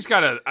 Gary's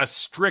got a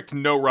strict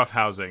no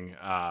roughhousing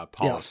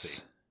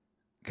policy.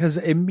 Because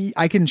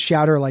I can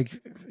shatter like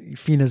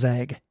Fina's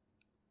egg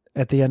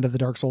at the end of the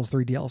Dark Souls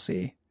 3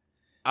 DLC.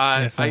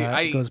 If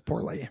it goes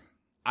poorly.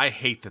 I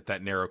hate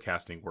that narrow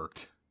casting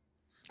worked.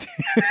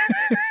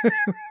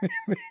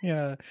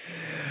 Yeah.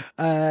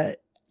 I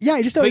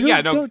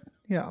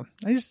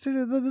just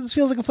don't. This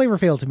feels like a flavor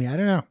fail to me. I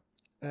don't know.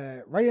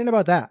 Write in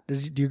about that.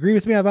 Do you agree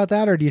with me about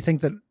that, or do you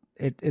think that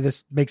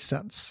this makes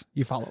sense?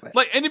 You follow it.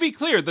 Like, and to be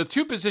clear, the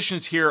two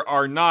positions here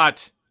are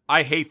not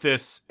I hate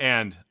this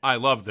and I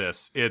love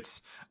this.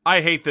 It's I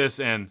hate this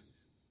and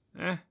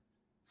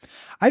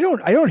I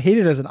don't hate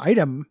it as an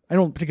item. I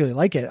don't particularly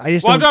like it. I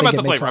just I'm talking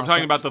about the flavor. I'm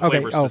talking about the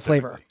flavor. Okay. Oh,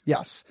 flavor.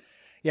 Yes.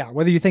 Yeah.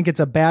 Whether you think it's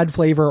a bad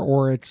flavor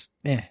or it's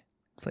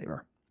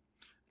flavor.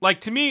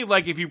 Like, to me,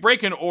 like, if you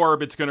break an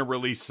orb, it's going to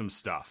release some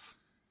stuff.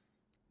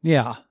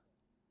 Yeah.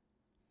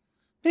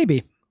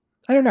 Maybe.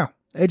 I don't know.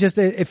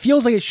 It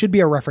feels like it should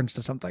be a reference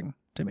to something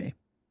to me.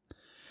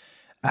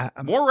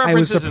 More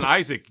references than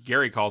Isaac,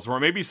 Gary calls for. Or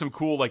maybe some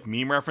cool, like,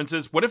 meme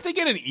references. What if they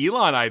get an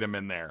Elon item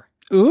in there?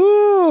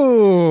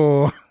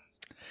 Ooh.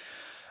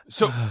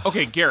 So,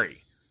 okay,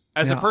 Gary,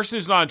 as a person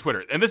who's not on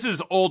Twitter, and this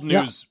is old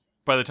news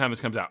by the time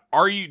this comes out,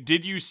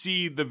 did you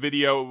see the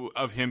video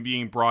of him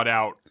being brought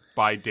out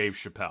by Dave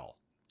Chappelle?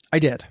 I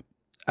did.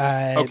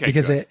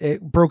 Because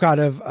it broke out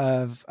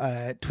of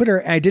Twitter,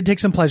 and I did take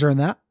some pleasure in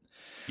that.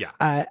 Yeah.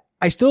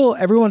 I still,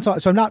 every once in a while,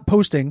 so I'm not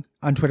posting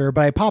on Twitter,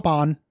 but I pop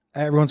on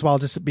every once in a while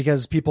just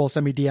because people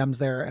send me DMs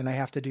there and I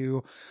have to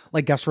do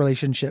like guest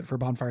relation shit for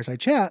Bonfireside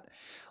Chat.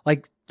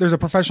 Like, there's a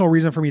professional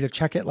reason for me to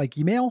check it like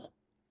email.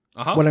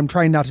 What I'm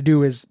trying not to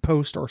do is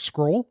post or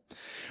scroll,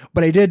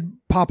 but I did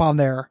pop on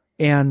there,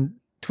 and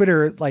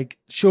Twitter like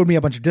showed me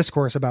a bunch of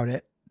discourse about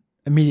it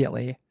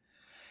immediately.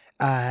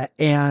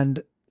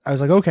 And I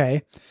was like,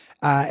 okay.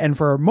 And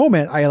for a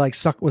moment I like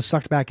was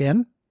sucked back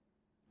in.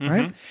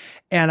 Right.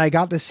 And I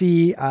got to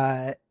see,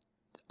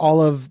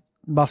 all of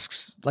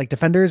Musk's like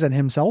defenders and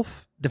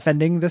himself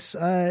defending this,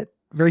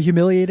 very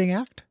humiliating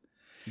act.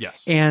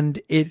 Yes. And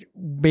it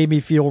made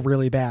me feel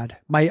really bad.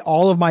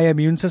 All of my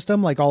immune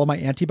system, like all of my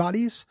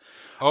antibodies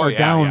are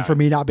down for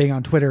me not being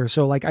on Twitter.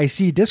 So like I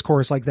see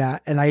discourse like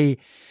that and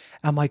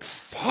I'm like,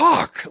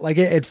 fuck, like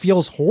it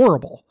feels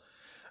horrible.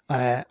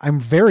 I'm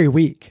very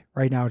weak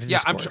right now to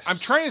discourse. I'm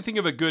trying to think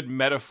of a good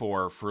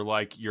metaphor for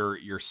like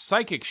your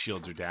psychic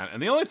shields are down.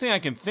 And the only thing I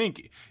can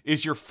think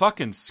is your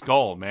fucking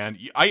skull, man.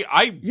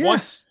 I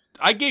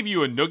gave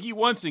you a noogie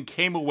once and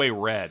came away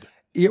red.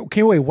 It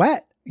came away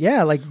wet.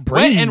 Yeah, like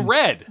brain. Wet and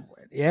red.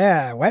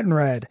 Yeah, wet and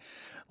red.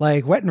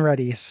 Like Wet and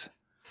Reddies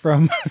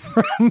from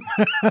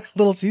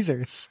Little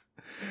Caesars.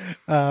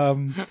 You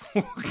don't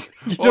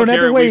have Gary,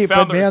 to wait,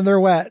 but man, they're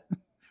wet.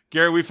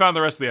 Gary, we found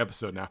the rest of the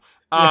episode now.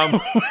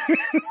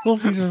 Little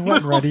Caesars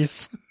Wet and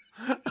Reddies.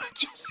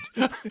 Just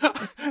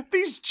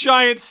these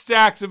giant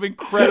stacks of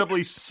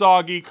incredibly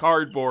soggy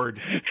cardboard.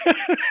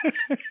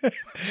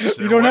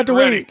 You don't have to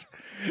wait.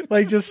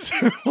 Like, just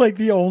like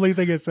the only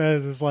thing it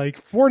says is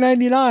like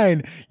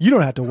 $4.99. You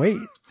don't have to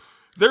wait.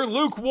 They're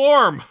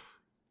lukewarm.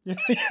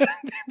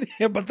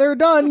 Yeah, but they're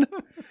done.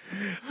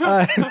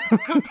 Well,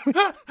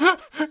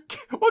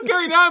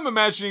 Gary, now I'm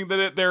imagining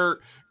that they're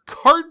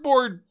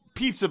cardboard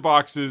pizza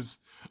boxes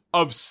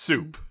of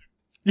soup.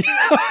 You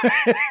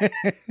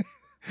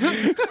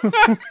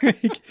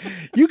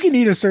can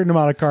eat a certain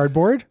amount of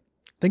cardboard.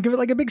 Think of it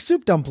like a big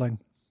soup dumpling.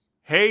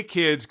 Hey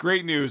kids,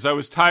 great news. I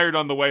was tired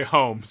on the way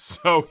home,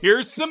 so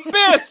here's some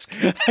bisque.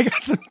 I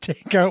got some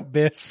takeout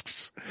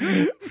bisques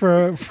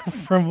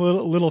from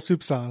little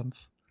soup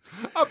sans.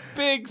 A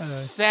big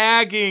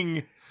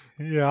sagging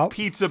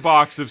pizza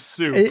box of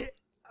soup.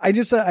 I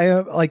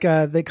like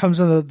that comes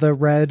in the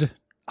red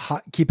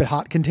hot, keep it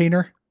hot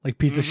container, like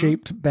pizza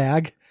shaped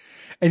bag.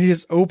 And you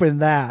just open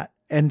that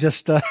and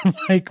just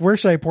like, where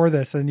should I pour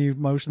this? And you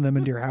motion them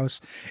into your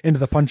house, into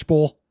the punch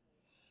bowl,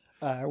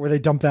 where they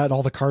dump that and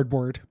all the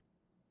cardboard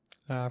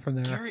from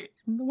there. Gary,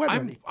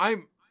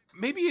 I'm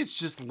maybe it's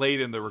just late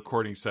in the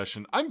recording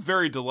session. I'm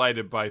very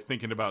delighted by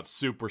thinking about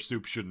soup where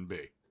soup shouldn't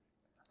be.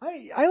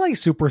 I like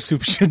soup where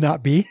soup should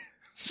not be.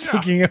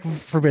 Speaking of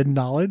forbidden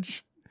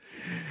knowledge.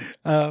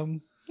 Yeah.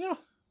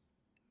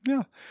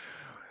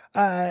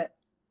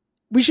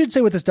 We should say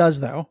what this does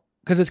though,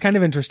 because it's kind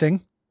of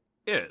interesting.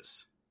 It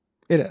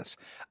is.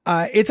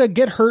 It's a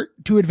get hurt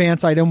to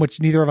advance item, which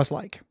neither of us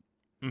like,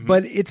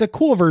 but it's a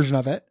cool version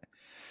of it.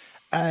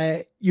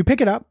 You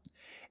pick it up.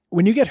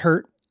 When you get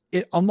hurt,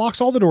 it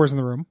unlocks all the doors in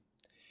the room.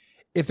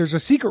 If there's a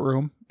secret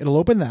room, it'll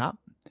open that.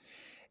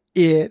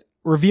 It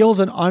reveals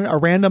a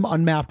random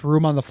unmapped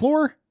room on the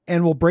floor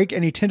and will break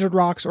any tinted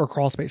rocks or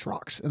crawl space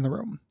rocks in the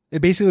room.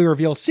 It basically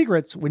reveals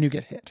secrets when you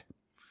get hit.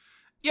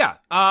 Yeah.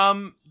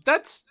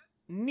 That's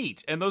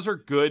neat. And those are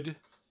good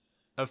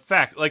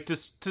effect. Like to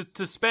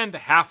spend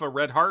half a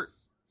red heart,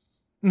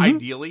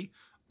 ideally,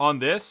 on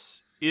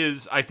this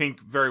is, I think,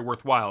 very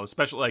worthwhile,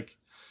 especially like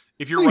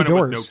if you're running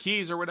with no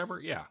keys or whatever.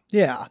 Yeah.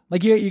 Yeah.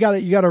 Like you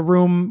got a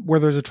room where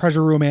there's a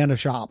treasure room and a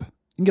shop.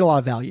 You can get a lot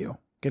of value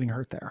getting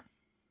hurt there.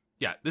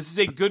 Yeah, this is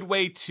a good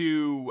way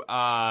to,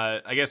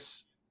 I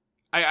guess,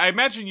 I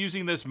imagine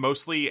using this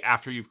mostly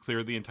after you've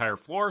cleared the entire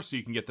floor, so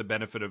you can get the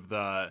benefit of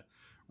the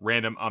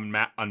random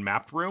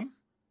unmapped room.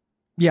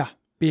 Yeah,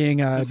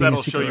 since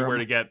that'll show you where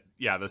to get,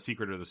 the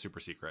secret or the super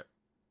secret.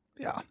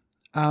 Yeah,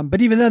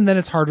 but even then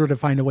it's harder to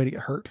find a way to get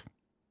hurt.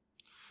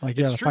 Like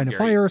you got to find a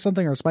fire or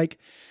something or a spike.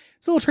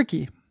 It's a little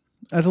tricky.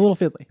 It's a little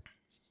fiddly.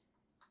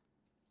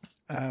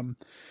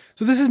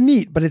 So this is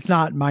neat, but it's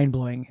not mind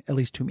blowing, at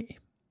least to me.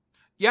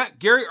 Yeah,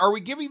 Gary, are we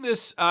giving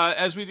this,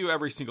 as we do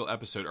every single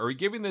episode, are we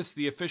giving this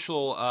the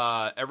official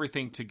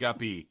everything to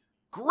Guppy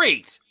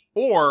great,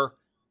 or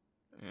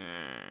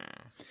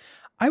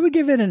I would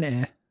give it an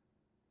eh.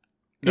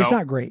 No, it's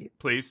not great.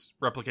 Please,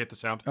 replicate the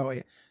sound. Oh,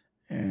 yeah.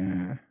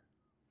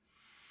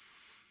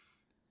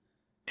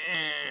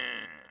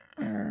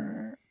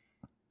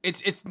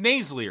 It's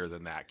nasalier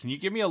than that. Can you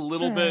give me a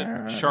little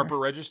bit sharper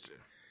register?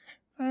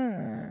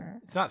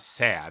 It's not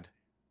sad.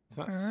 It's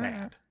not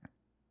sad.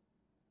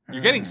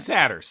 You're getting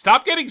sadder.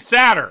 Stop getting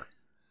sadder.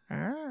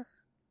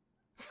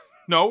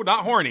 No,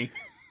 not horny.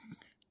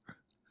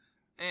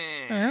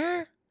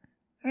 That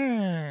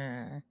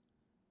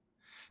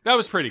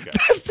was pretty good.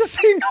 That's the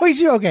same noise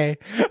you okay.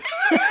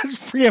 I was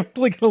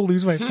preemptively gonna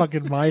lose my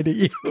fucking mind at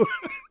you.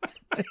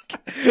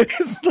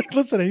 It's like,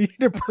 listen, I need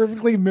to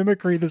perfectly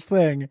mimicry this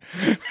thing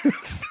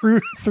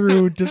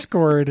through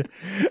Discord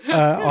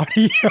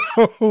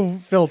audio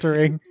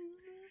filtering.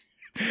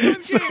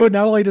 So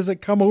not only does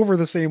it come over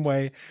the same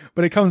way,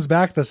 but it comes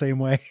back the same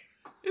way.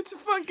 It's a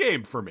fun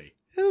game for me.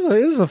 It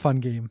is a fun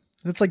game.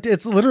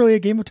 It's literally a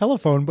game of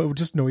telephone, but with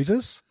just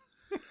noises.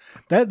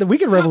 That we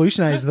could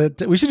revolutionize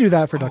that. We should do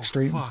that for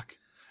Duckstream. Fuck.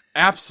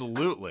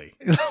 Absolutely.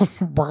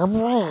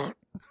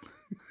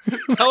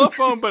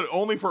 Telephone, but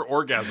only for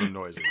orgasm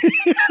noises.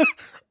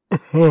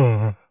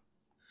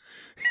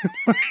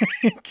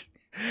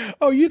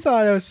 Oh, you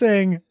thought I was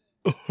saying,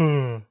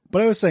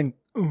 but I was saying,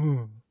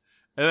 and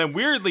then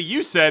weirdly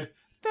you said,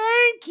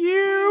 "Thank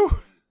you."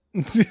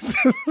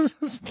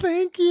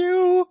 Thank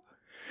you.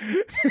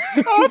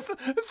 Oh,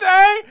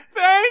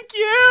 thank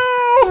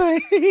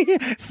you.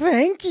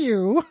 Thank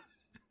you.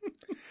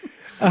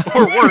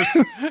 Or worse,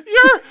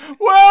 you're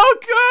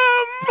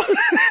welcome.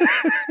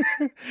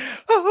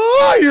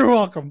 Oh, you're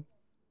welcome.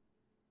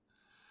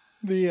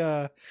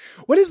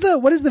 What is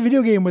the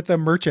video game with the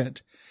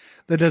merchant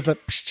that does the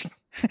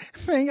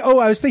thing? Oh,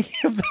 I was thinking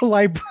of the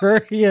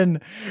librarian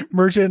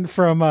merchant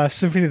from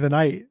Symphony of the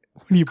Night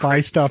when you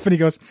buy stuff and he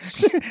goes,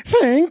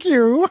 "Thank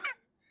you."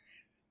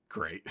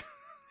 Great.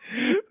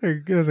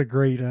 It was a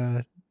great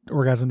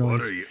orgasm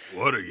noise.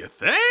 What are you?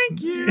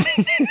 Thank you.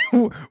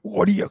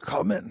 What are you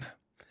coming?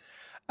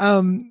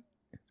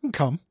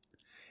 Come.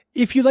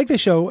 If you like the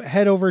show,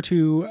 head over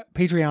to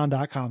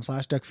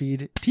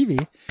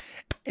patreon.com/duckfeedtv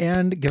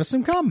and give us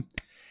some cum.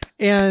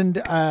 And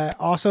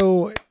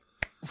also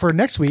for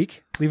next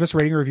week, leave us a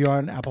rating or review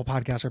on Apple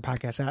Podcasts or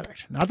Podcast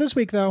Addict. Not this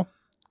week, though.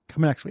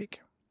 Coming next week.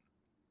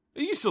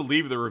 You used to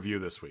leave the review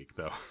this week,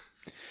 though.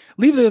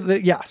 Leave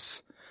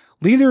yes.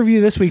 Leave the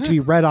review this week to be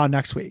read on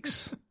next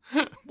week's.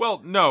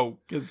 Well, no,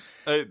 because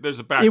there's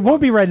a backlog. It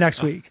won't be read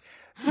next week.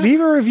 Leave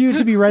a review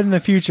to be read in the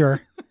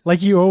future,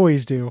 like you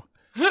always do.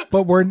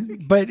 But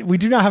we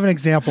do not have an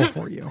example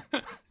for you.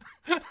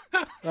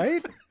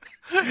 Right?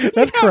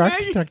 That's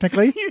correct, man,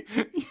 technically.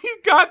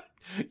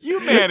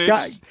 You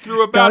managed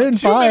through about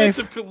 2 minutes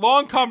of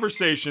long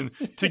conversation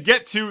to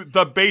get to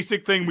the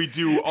basic thing we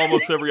do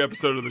almost every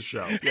episode of the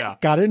show. Yeah.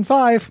 Got it in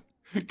 5.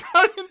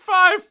 Got it in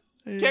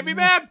 5. Can't be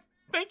mad.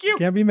 Thank you.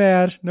 Can't be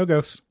mad. No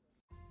ghosts.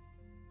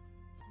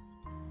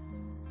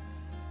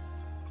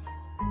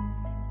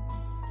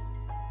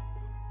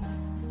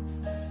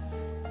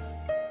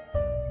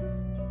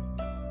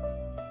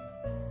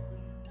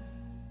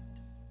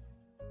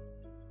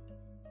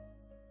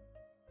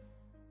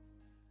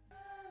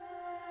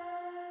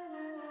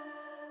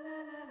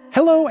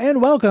 Hello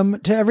and welcome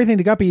to Everything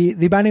to Guppy,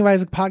 the Binding of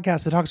Isaac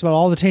podcast that talks about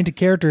all the tainted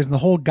characters in the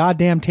whole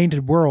goddamn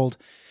tainted world.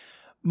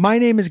 My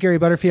name is Gary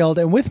Butterfield,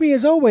 and with me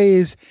as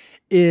always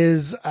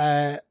is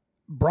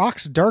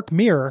Brock's Dark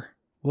Mirror,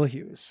 Will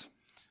Hughes.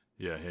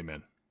 Yeah, hey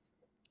man.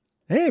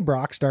 Hey,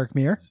 Brock's Dark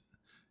Mirror.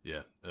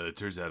 Yeah, it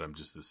turns out I'm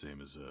just the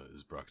same as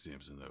Brock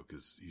Sampson, though,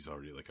 because he's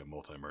already like a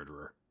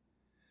multi-murderer.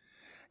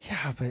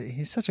 Yeah, but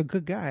he's such a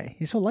good guy.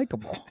 He's so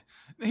likable.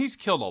 He's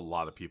killed a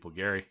lot of people,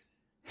 Gary.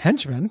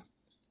 Henchman.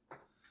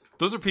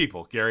 Those are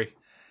people, Gary.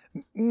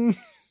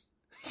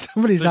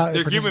 Somebody's not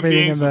they're human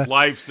beings with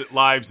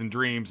lives and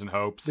dreams and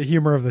hopes. The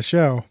humor of the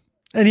show.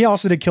 And he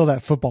also did kill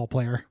that football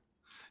player.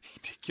 He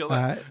did kill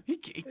that. He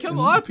killed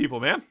a lot of people,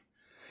 man.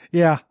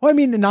 Yeah. Well, I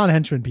mean, the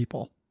non-henchman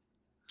people.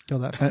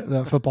 Killed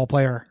the football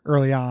player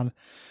early on.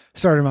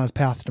 Started him on his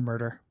path to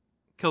murder.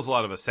 Kills a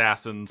lot of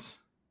assassins.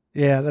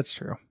 Yeah, that's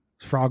true.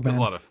 Frogmen. Kills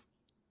a lot of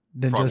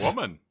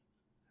ninjas.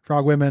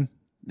 Frog women.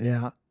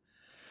 Yeah.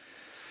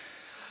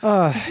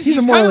 He's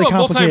a kind morally of a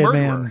complicated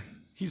multi-murderer. man.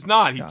 He's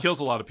not. He kills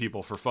a lot of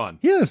people for fun.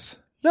 Yes.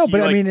 No,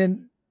 but I mean,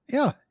 in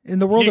the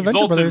world of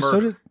Venture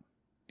Brothers,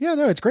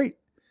 it's great.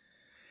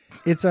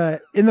 It's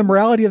in the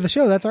morality of the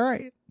show, that's all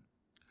right.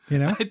 You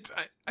know?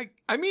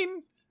 I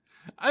mean,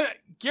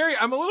 Gary,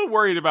 I'm a little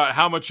worried about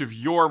how much of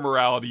your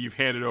morality you've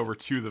handed over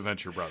to the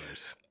Venture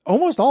Brothers.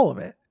 Almost all of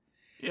it.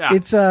 Yeah.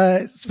 It's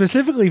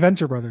specifically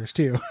Venture Brothers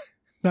too,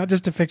 not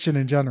just to fiction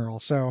in general.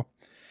 So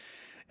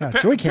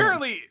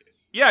apparently,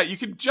 yeah, you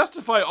can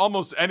justify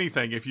almost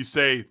anything if you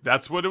say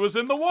that's what it was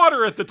in the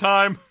water at the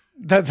time.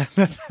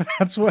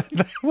 That's what.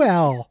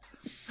 Well,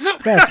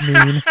 that's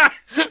mean.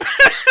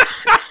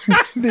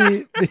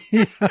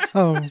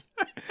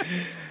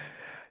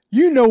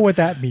 You know what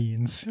that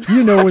means.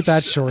 You know what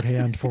that's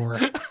shorthand for.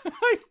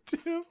 I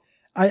do.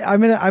 I'm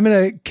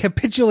gonna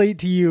capitulate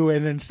to you,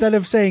 and instead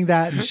of saying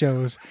that in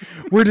shows,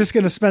 we're just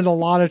gonna spend a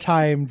lot of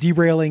time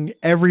derailing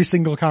every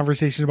single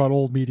conversation about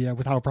old media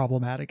with how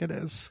problematic it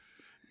is.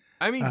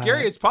 I mean,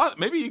 Gary, it's possible.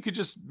 Maybe you could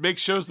just make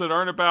shows that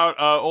aren't about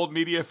old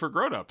media for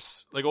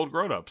grown-ups, like old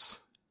grown-ups.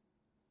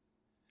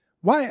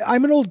 Why?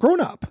 I'm an old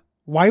grown-up.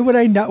 Why would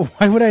I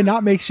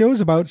not make shows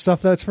about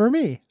stuff that's for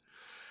me?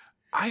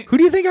 Who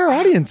do you think our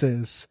audience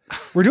is?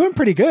 We're doing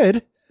pretty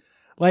good.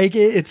 Like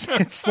it's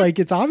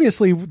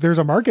obviously there's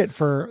a market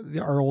for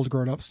our old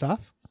grown-up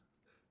stuff.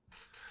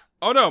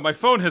 Oh no, my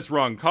phone has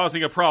rung,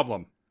 causing a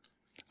problem.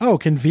 Oh,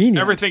 convenient.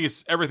 Everything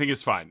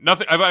is fine.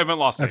 Nothing. I haven't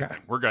lost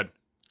anything. We're good.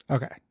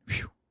 Okay.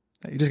 Whew.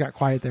 You just got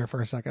quiet there for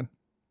a second.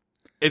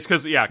 It's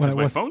because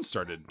my phone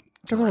started.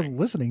 Because I wasn't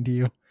listening to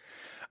you.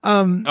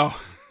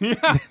 Oh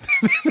yeah.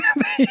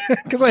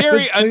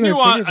 Gary, a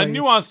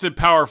nuanced and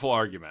powerful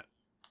argument.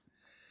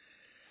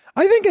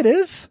 I think it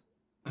is.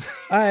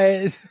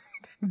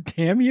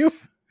 Damn you.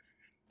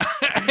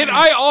 And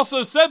I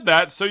also said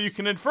that, so you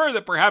can infer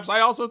that perhaps I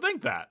also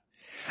think that.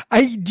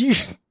 Do you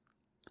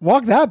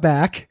walk that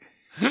back?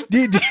 Do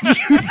you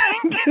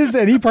think is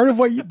any part of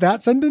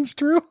that sentence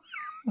true?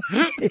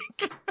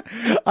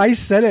 I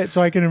said it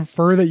so I can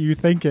infer that you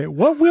think it.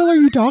 What Will are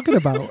you talking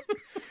about?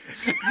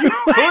 You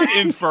could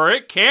infer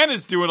it. Can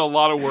is doing a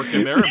lot of work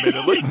in there,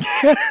 admittedly.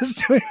 Can is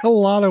doing a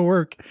lot of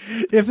work.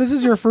 If this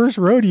is your first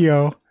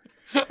rodeo,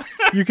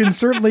 you can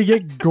certainly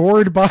get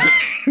gored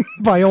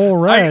by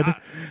old Red,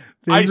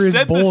 the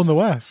angriest bull in the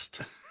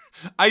West.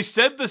 I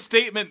said the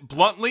statement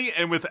bluntly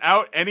and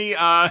without any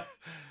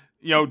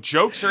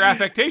jokes or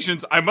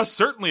affectations. I must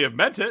certainly have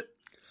meant it.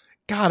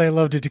 God, I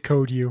love to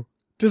decode you.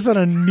 Just on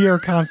a near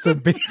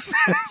constant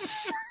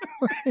basis.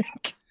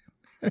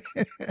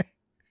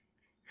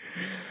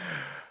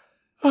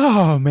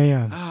 Oh,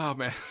 man. Oh,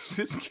 man.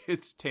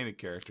 It's tainted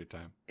character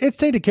time. It's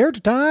tainted character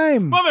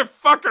time.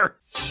 Motherfucker.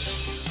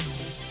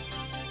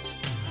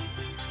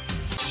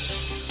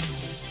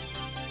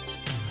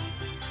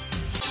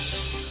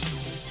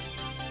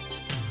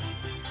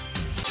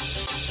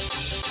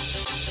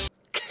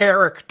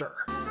 character.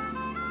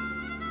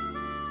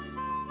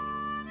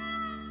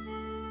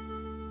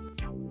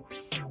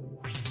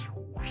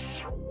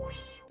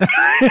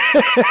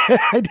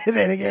 I did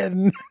it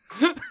again.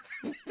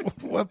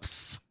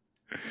 Whoops.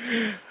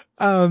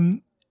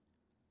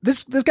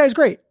 This guy's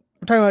great.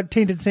 We're talking about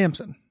Tainted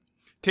Samson.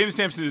 Tainted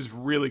Samson is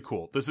really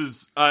cool. This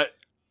is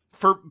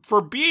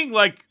for being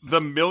like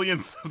the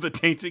millionth of the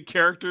Tainted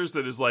characters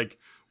that is like,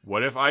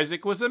 what if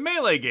Isaac was a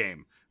Melee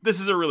game?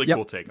 This is a really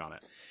cool take on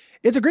it.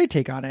 It's a great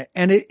take on it.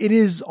 And it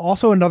is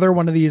also another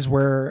one of these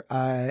where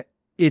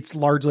it's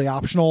largely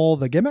optional,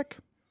 the gimmick,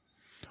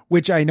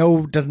 which I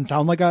know doesn't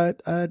sound like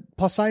a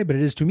plus side, but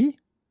it is to me.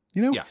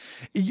 You know,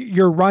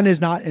 your run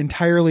is not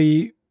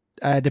entirely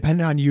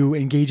dependent on you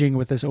engaging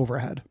with this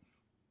overhead.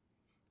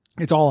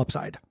 It's all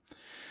upside.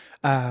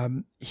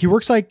 He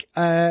works like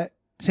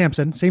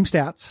Samson, same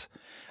stats,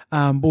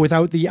 but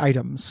without the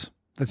items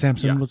that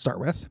Samson would start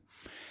with.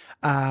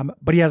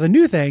 But he has a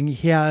new thing.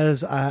 He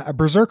has a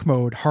Berserk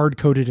mode hard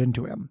coded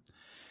into him.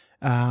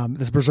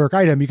 This Berserk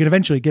item, you can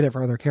eventually get it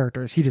for other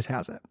characters. He just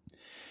has it.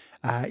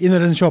 Even though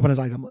it doesn't show up on his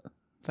item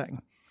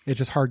thing. It's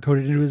just hard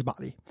coded into his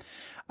body.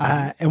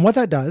 And what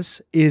that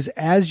does is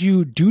as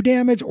you do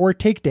damage or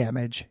take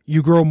damage,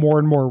 you grow more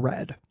and more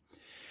red.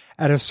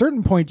 At a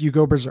certain point, you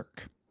go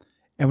Berserk.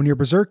 And when you're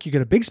Berserk, you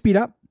get a big speed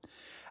up,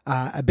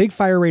 a big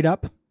fire rate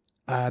up,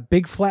 a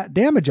big flat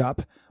damage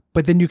up,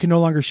 but then you can no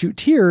longer shoot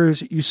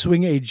tears. You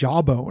swing a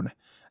jawbone,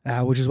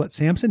 which is what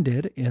Samson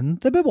did in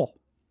the Bibble.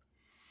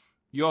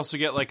 You also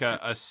get like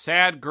a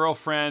sad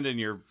girlfriend, and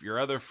your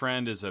other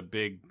friend is a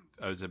big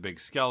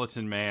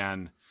skeleton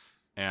man,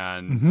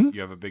 and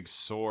you have a big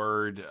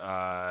sword.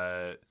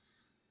 I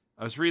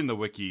was reading the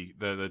wiki,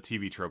 the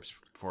TV tropes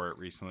for it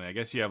recently. I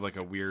guess you have like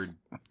a weird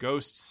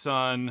ghost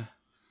son.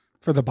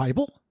 For the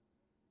Bible?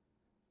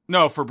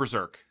 No, for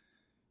Berserk.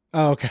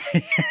 Oh,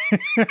 okay.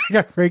 I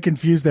got very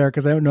confused there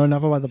because I don't know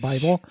enough about the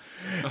Bible.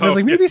 I was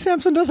like, maybe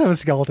Samson does have a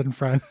skeleton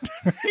friend.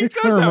 He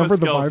does have a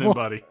skeleton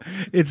buddy.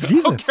 It's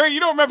Jesus. Okay, you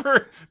don't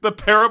remember the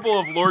parable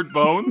of Lord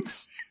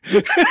Bones?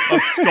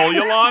 Of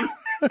Scullion?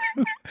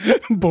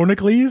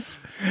 Bonacles,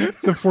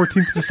 the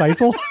 14th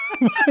disciple.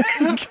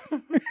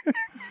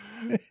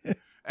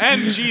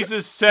 And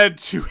Jesus said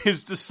to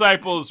his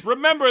disciples,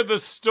 remember the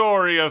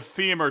story of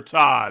Femur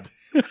Todd.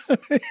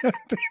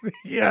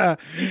 Yeah,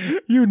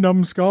 you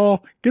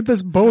numbskull, get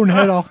this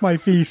bonehead off my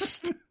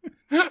feast.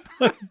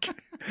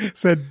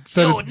 said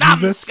you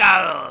Jesus.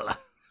 Numbskull.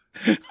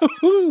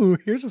 Ooh,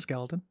 here's a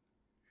skeleton.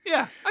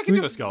 Yeah, I can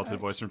do a skeleton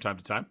voice from time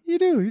to time. You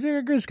do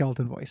a great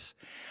skeleton voice.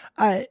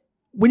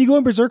 When you go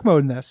in Berserk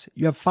mode in this,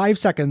 you have 5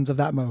 seconds of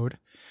that mode,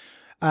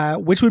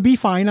 which would be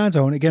fine on its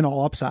own. Again,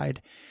 all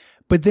upside.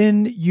 But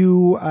then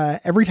you,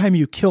 every time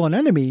you kill an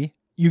enemy,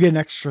 you get an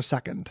extra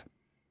second.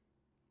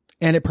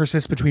 And it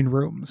persists between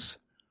rooms.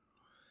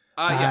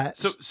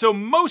 So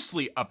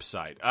mostly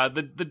upside.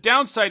 The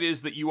downside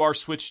is that you are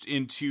switched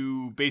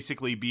into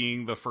basically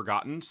being the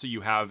Forgotten. So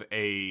you have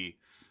a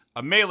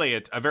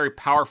melee, a very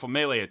powerful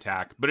melee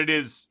attack, but it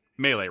is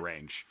melee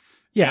range.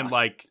 Yeah. And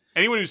like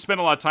anyone who's spent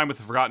a lot of time with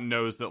the Forgotten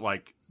knows that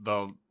like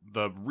the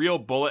real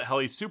bullet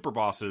heli super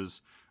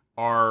bosses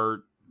are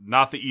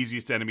not the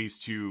easiest enemies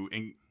to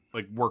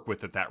work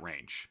with at that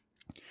range.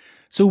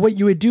 So what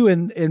you would do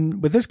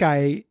in with this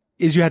guy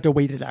is you have to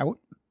wait it out,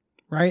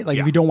 right? Like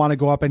if you don't want to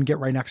go up and get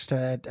right next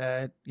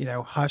to,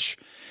 Hush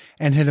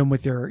and hit him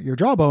with your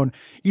jawbone,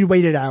 you'd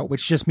wait it out,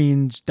 which just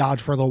means dodge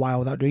for a little while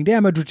without doing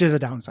damage, which is a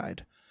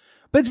downside.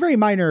 But it's very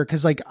minor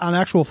because like on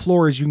actual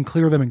floors, you can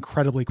clear them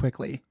incredibly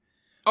quickly.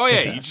 Oh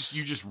yeah, you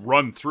just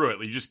run through it.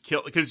 You just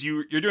kill because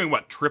you're doing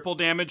what, triple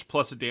damage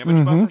plus a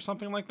damage buff or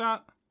something like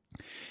that.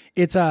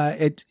 It's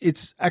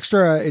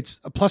extra. It's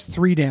a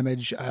 +3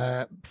 damage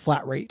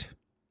flat rate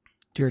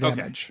to your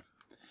damage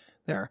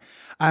there,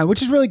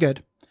 which is really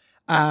good.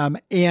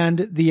 And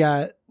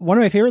the one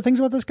of my favorite things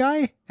about this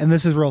guy, and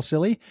this is real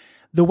silly,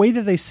 the way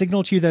that they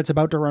signal to you that it's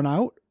about to run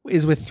out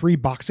is with 3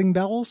 boxing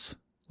bells,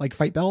 like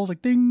fight bells,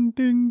 like ding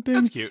ding ding.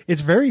 That's cute.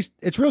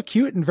 It's real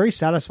cute and very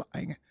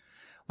satisfying.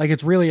 Like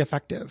it's really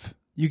effective.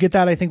 You get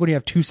that, I think, when you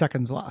have 2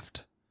 seconds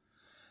left.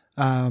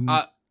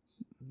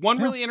 One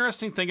really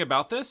interesting thing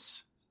about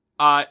this,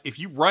 if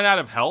you run out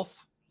of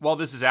health while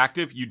this is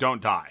active, you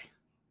don't die.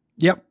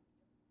 Yep.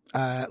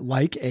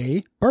 Like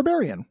a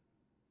barbarian.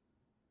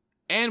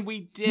 And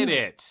we did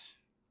it.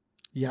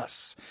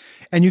 Yes.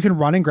 And you can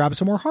run and grab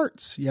some more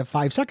hearts. You have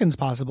 5 seconds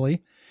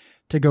possibly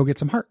to go get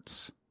some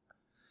hearts.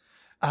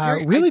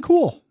 Gary, really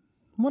cool.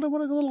 What a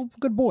little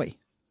good boy.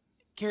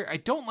 Gary, I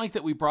don't like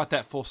that we brought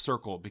that full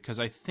circle because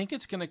I think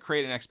it's going to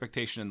create an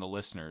expectation in the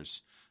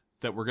listeners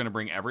that we're going to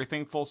bring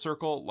everything full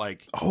circle.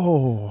 Like,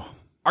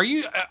 are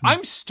you?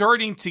 I'm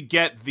starting to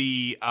get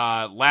the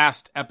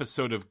last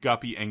episode of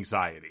Guppy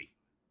anxiety.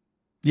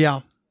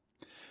 Yeah,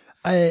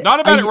 not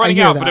about it running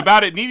out, but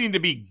about it needing to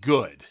be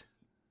good.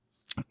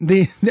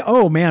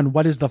 Oh man,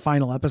 what is the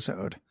final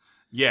episode?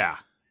 Yeah,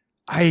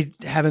 I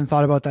haven't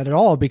thought about that at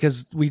all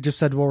because we just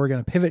said what we're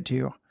going to pivot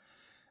to.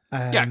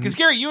 Yeah, because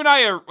Gary, you and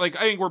I are like, I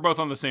think we're both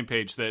on the same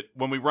page that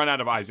when we run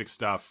out of Isaac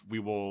stuff,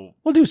 we'll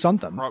do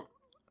something.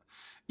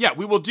 Yeah,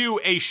 we will do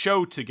a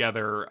show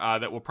together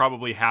that will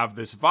probably have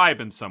this vibe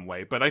in some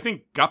way. But I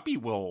think Guppy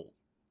will.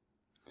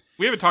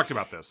 We haven't talked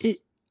about this.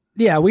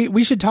 Yeah,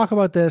 we should talk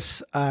about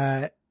this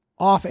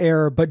off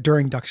air, but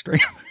during Duckstream.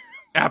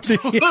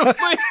 Absolutely.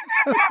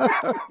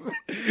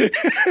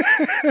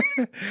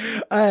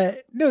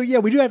 No, yeah,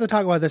 we do have to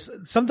talk about this.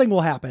 Something will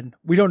happen.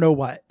 We don't know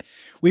what.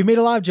 We've made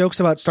a lot of jokes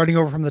about starting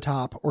over from the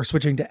top or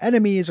switching to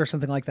enemies or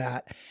something like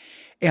that.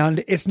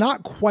 And it's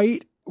not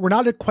quite, we're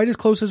not quite as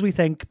close as we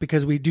think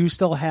because we do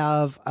still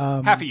have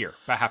about half a year.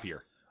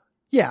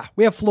 Yeah,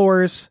 we have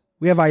floors,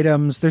 we have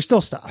items, there's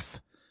still stuff.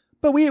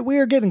 But we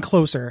are getting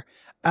closer.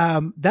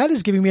 That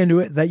is giving me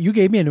that you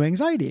gave me a new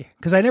anxiety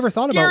because I never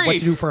thought about what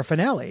to do for a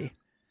finale.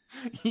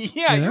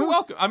 Yeah, you're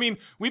welcome. I mean,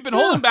 we've been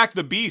holding back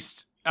the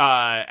beast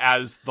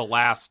as the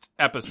last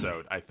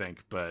episode, I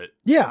think, but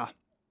yeah.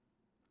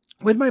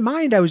 With my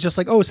mind, I was just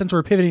like, oh, since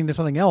we're pivoting to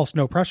something else,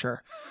 no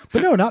pressure.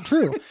 But no, not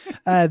true.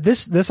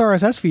 This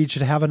RSS feed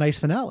should have a nice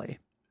finale.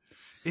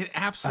 It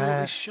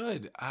absolutely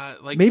should.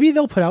 Like maybe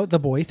they'll put out The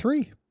Boy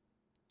 3.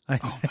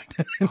 Oh my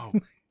God. Oh.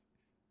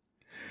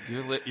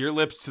 Your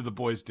lips to the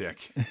boy's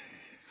dick.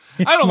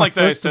 I don't like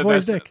that I said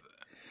that. Dick.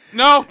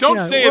 No,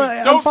 don't say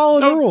it. I'm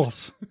following the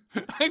rules.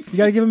 You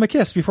got to give him a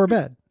kiss before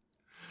bed.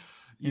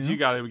 You do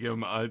got to give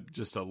him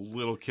just a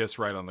little kiss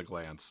right on the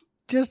glans.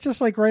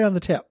 Just like right on the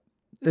tip.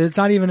 It's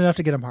not even enough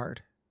to get him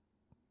hard.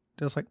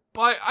 Just like.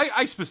 Well,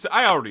 I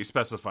already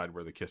specified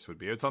where the kiss would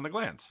be. It's on the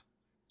glans.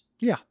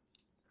 Yeah,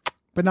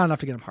 but not enough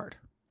to get him hard.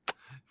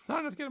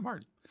 Not enough to get him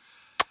hard.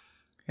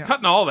 Yeah.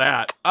 Cutting all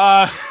that.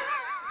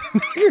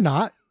 You're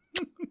not.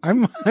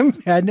 I'm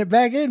adding it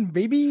back in,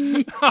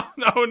 baby.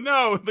 Oh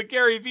no, the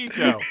Gary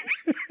veto.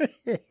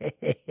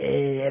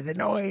 The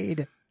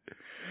Noid.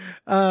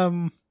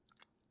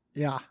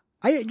 Yeah.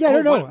 I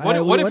don't know.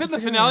 What if in the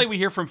finale we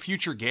hear from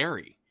future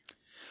Gary?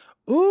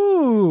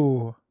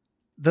 Ooh,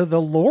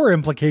 the lore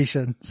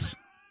implications.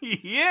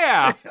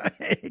 Yeah.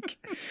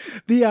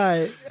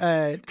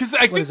 Because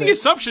I think the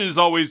assumption is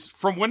always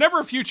from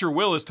whenever future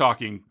Will is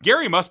talking,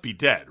 Gary must be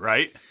dead,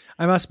 right?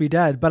 I must be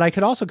dead, but I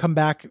could also come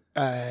back.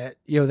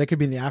 They could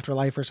be in the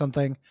afterlife or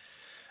something.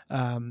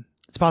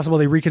 It's possible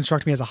they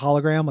reconstruct me as a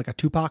hologram, like a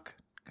Tupac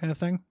kind of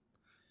thing.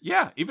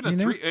 Yeah, even a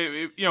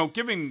three.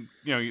 Giving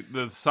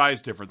the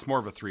size difference, more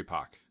of a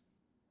 3-pack.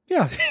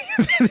 Yeah,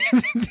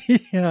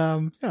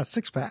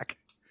 6-pack.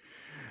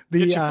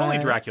 Get you fully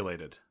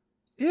Draculated.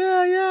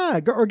 Yeah.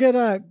 Or get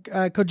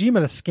Kojima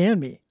to scan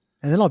me,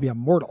 and then I'll be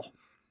immortal.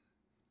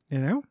 You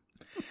know.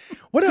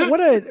 What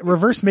a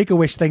reverse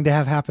Make-A-Wish thing to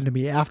have happen to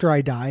me after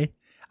I die.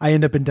 I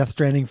end up in Death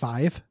Stranding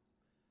 5.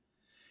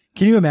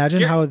 Can you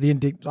imagine how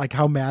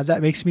mad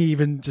that makes me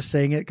even just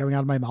saying it coming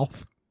out of my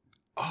mouth?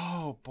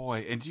 Oh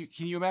boy. And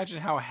can you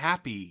imagine how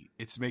happy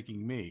it's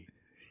making me?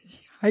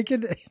 I'm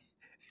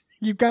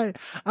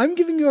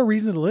giving you a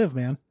reason to live,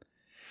 man.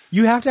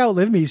 You have to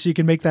outlive me so you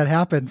can make that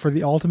happen for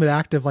the ultimate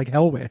act of like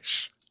hell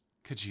wish.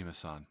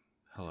 Kojima-san.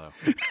 Hello.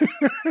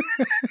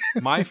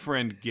 My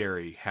friend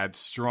Gary had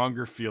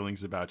stronger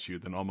feelings about you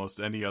than almost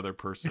any other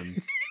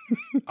person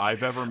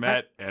I've ever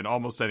met and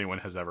almost anyone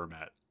has ever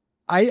met.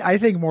 I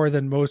think more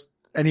than most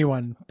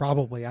anyone,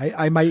 probably.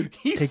 I might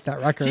take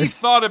that record. He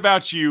thought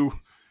about you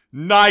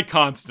nigh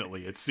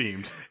constantly, it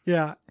seemed.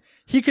 Yeah.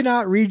 He could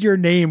not read your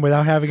name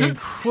without having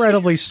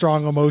incredibly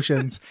strong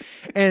emotions.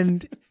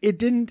 And it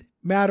didn't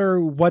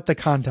matter what the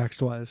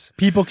context was.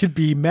 People could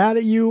be mad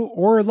at you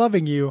or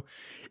loving you.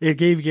 It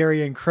gave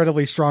Gary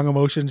incredibly strong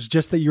emotions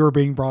just that you were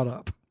being brought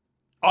up.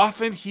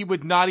 Often he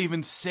would not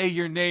even say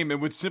your name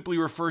and would simply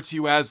refer to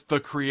you as the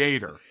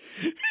creator.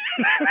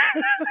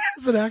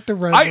 It's an act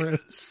of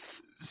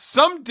reverence.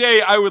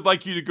 Someday I would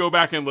like you to go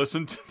back and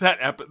listen to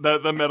that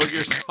the Metal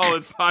Gear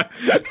Solid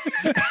 5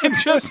 and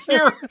just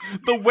hear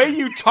the way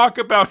you talk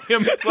about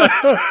him like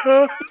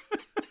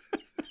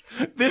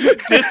this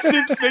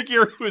distant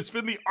figure who has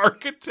been the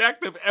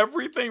architect of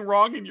everything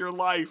wrong in your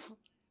life.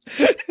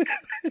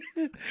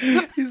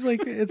 He's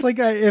like, it's like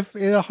if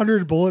in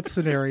 100 bullets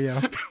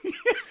scenario.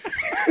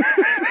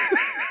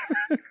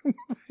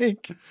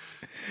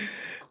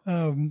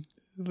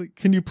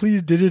 Can you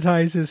please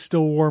digitize his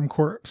still warm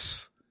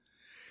corpse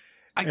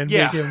and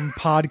make him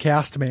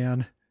podcast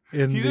man?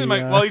 He's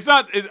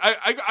not.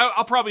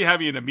 I'll probably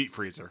have you in a meat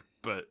freezer,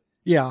 but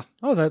yeah.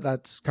 Oh,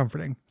 that's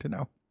comforting to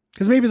know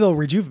because maybe they'll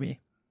rejuve me.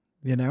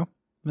 You know,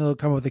 they'll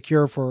come up with a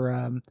cure for.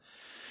 I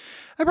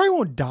probably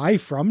won't die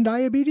from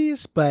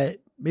diabetes,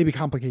 but maybe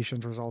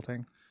complications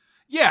resulting.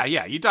 Yeah,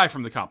 you die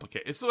from the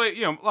complication. It's like,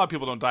 a lot of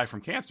people don't die from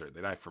cancer.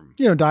 They die from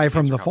die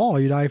from the fall.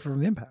 You die from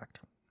the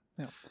impact.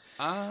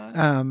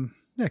 Yeah.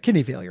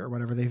 Kidney failure or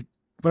whatever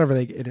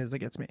it is that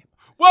gets me.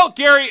 Well,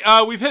 Gary,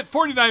 we've hit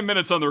 49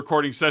 minutes on the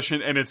recording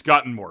session and it's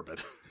gotten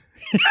morbid.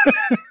 I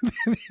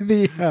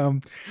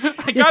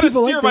gotta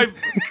steer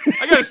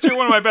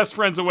one of my best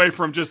friends away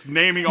from just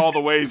naming all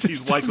the ways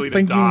he's likely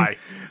to die.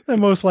 The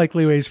most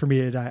likely ways for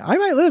me to die. I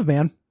might live,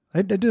 man.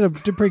 I did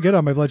pretty good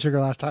on my blood sugar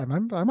last time.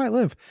 I might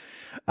live.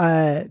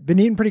 Been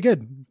eating pretty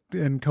good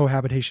in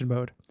cohabitation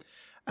mode.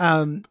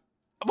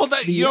 Well,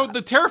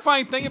 the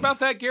terrifying thing about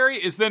that, Gary,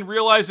 is then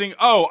realizing,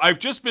 oh, I've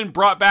just been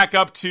brought back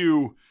up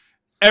to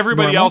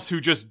everybody normal? else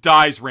who just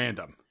dies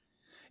random.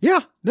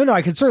 Yeah. No,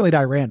 I could certainly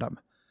die random.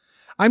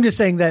 I'm just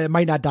saying that it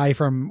might not die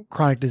from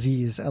chronic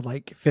disease at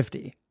like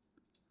 50.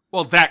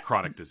 Well, that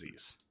chronic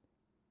disease.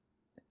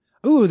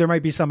 Ooh, there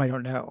might be some I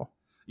don't know.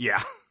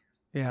 Yeah.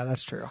 Yeah,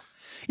 that's true.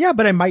 Yeah,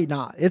 but I might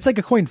not. It's like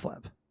a coin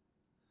flip.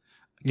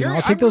 Gary,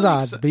 I'll take those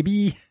odds,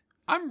 baby.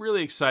 I'm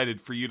really excited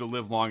for you to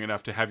live long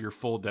enough to have your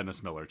full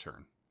Dennis Miller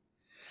turn.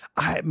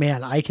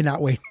 I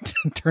cannot wait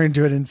to turn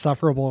into an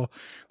insufferable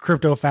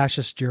crypto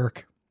fascist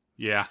jerk.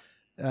 Yeah.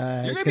 You're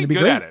It's going to be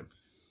good great. at it.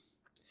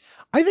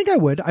 I think I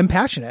would. I'm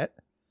passionate.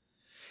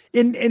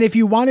 And if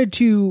you wanted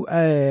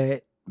to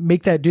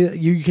make that do,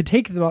 you could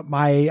take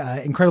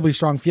my incredibly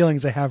strong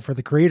feelings I have for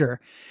the creator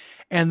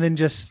and then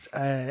just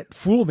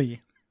fool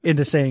me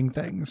into saying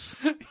things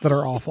that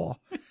are awful.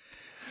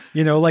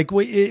 Like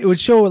it would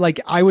show, like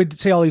I would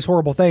say all these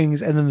horrible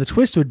things, and then the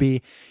twist would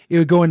be it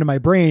would go into my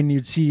brain.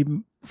 You'd see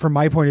from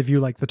my point of view,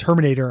 like the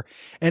Terminator,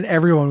 and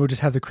everyone would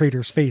just have the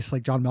creator's face,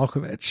 like John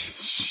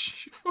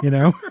Malkovich.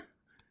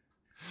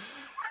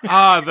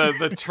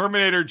 The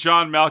Terminator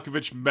John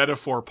Malkovich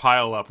metaphor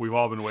pile up we've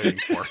all been waiting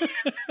for.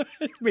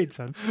 It made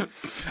sense.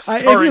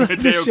 Starring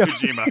Hideo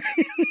Kojima.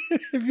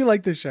 If you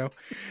like this show,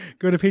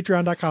 go to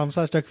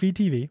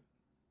patreon.com/duckfeedtv.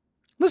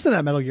 Listen to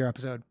that Metal Gear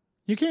episode.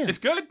 You can. It's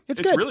good.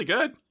 It's good. really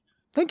good.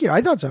 Thank you.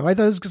 I thought so. I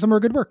thought it was some more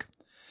good work.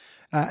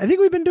 I think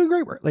we've been doing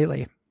great work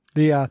lately.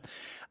 You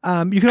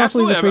can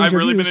also leave us I've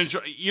really reviews. been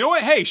enjoying. You know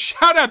what? Hey,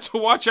 shout out to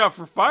Watch Out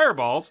for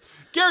Fireballs.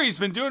 Gary's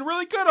been doing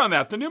really good on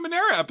that. The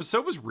Numenera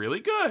episode was really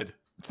good.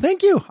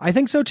 Thank you. I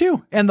think so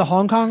too. And the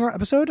Hong Kong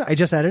episode I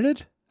just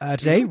edited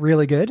today.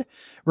 Really good.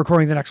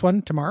 Recording the next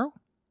one tomorrow.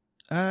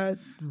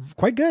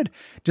 Quite good.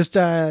 Just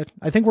I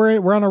think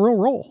we're on a real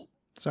roll.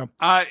 So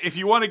if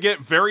you want to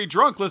get very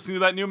drunk listening to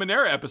that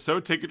Numenera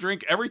episode, take a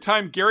drink every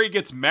time Gary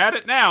gets mad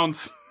at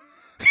nouns.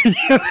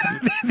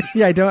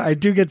 Yeah, I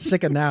do get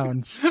sick of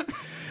nouns.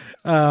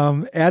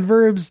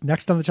 Adverbs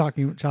next on the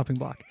chopping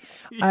block.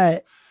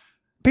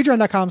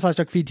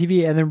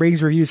 Patreon.com/duckfeedtv, and then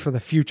ratings reviews for the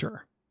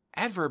future.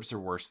 Adverbs are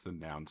worse than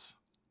nouns.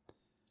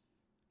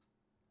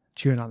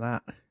 Chewing on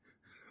that.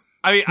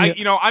 I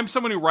mean, I'm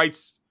someone who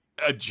writes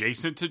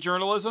adjacent to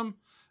journalism.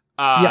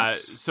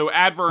 Yes. So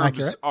adverbs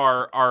Accurate.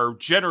 are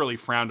generally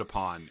frowned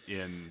upon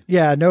in.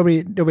 Yeah,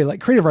 nobody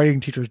like creative writing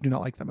teachers do not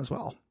like them as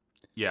well.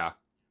 Yeah.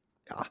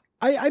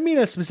 I mean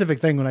a specific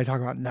thing when I talk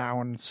about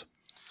nouns.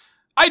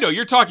 I know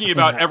you're talking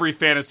about every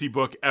fantasy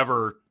book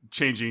ever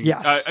changing.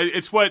 Yes.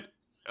 It's what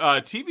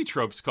TV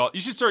tropes call. You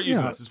should start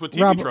using this. It's what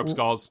TV tropes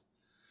calls.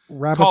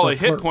 Rabbits call are a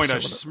hit point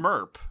a flirts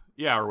smurp.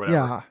 Yeah, or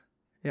whatever.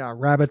 Yeah.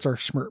 Rabbits are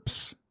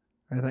schmurps,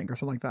 I think, or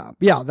something like that.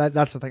 Yeah,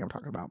 that's the thing I'm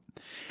talking about.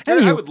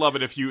 Anywho, I would love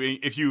it if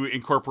you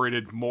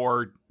incorporated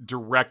more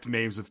direct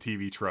names of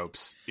TV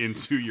tropes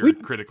into your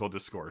critical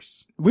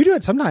discourse. We do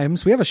it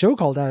sometimes. We have a show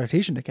called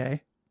Adaptation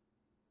Decay.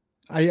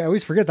 I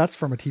always forget that's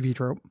from a TV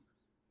trope.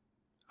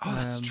 Oh,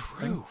 that's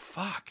true.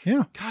 Fuck.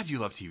 Yeah. God, you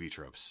love TV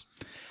tropes.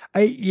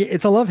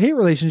 It's a love-hate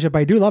relationship.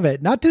 I do love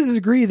it. Not to the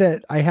degree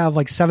that I have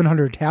like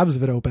 700 tabs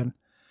of it open.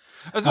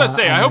 I was about to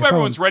say, I hope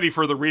everyone's ready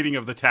for the reading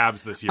of the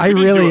tabs this year. I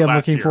really am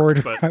looking forward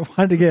to it. I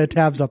wanted to get a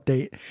tabs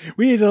update.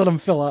 We need to let them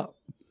fill up.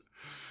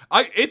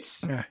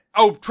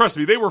 Oh, trust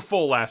me, they were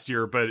full last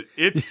year, but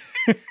it's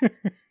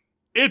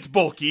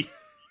bulky.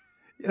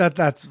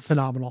 That's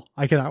phenomenal.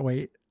 I cannot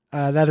wait.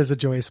 That is a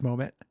joyous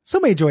moment. So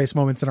many joyous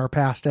moments in our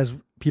past as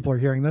people are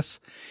hearing this,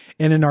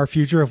 and in our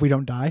future if we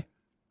don't die.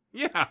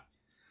 Yeah.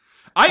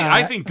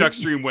 I think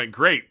Duckstream went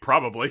great,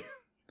 probably.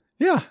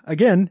 Yeah.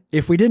 Again,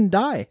 if we didn't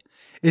die.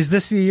 Is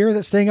this the year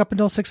that staying up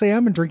until 6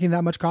 a.m. and drinking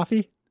that much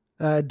coffee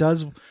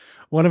does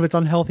one of its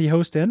unhealthy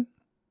hosts in?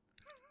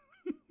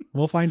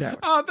 We'll find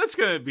out. That's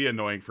going to be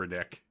annoying for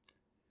Nick.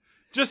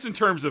 Just in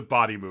terms of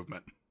body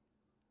movement.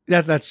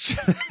 That's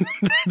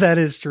that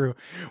is true.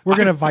 We're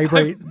going to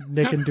vibrate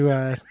Nick into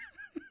a...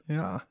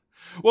 Yeah.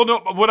 Well, no,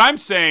 what I'm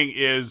saying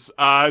is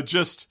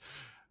just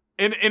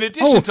in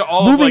addition to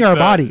all moving of our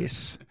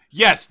bodies.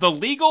 Yes,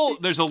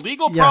 there's a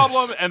legal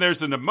problem and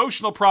there's an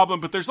emotional problem,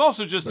 but there's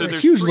also just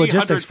there's huge 300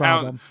 logistics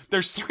problem.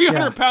 There's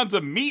 300 pounds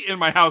of meat in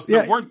my house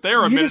that weren't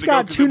there a minute ago. You just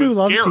got 2 new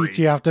love Gary. seats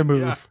you have to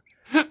move.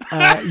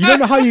 Yeah. You don't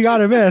know how you got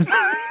them in,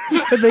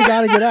 but they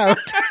got to get out.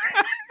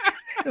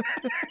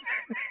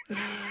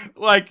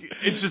 Like,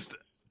 it's just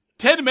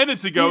 10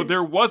 minutes ago,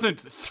 there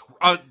wasn't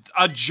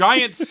a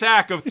giant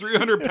sack of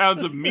 300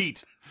 pounds of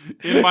meat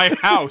in my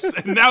house,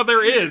 and now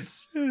there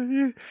is.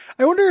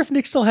 I wonder if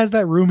Nick still has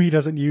that room he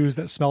doesn't use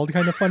that smelled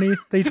kind of funny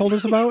that he told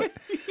us about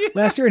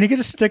last year, and he could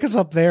just stick us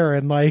up there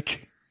and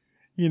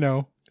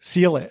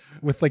seal it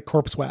with like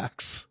corpse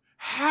wax.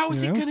 How is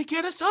he going to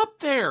get us up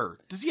there?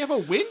 Does he have a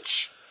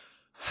winch?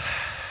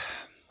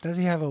 Does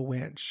he have a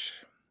winch?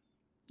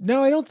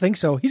 No, I don't think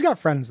so. He's got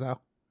friends though.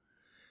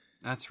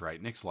 That's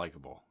right. Nick's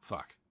likable.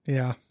 Fuck.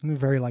 Yeah,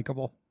 very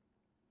likable.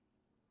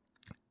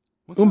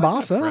 What's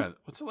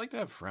it like to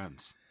have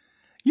friends?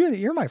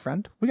 You're my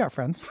friend. We got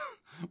friends.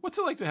 What's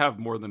it like to have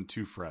more than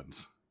 2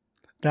 friends?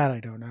 That I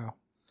don't know.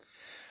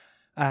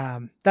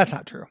 That's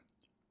not true.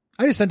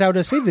 I just sent out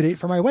a save the date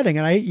for my wedding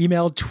and I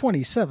emailed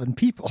 27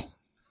 people.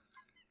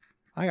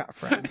 I got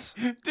friends.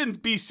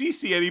 Didn't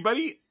BCC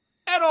anybody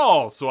at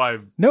all, so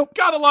I've Nope.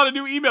 got a lot of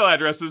new email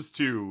addresses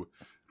to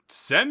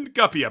send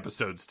Guppy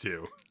episodes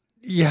to.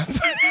 Yep.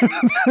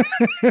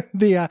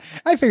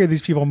 I figured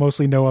these people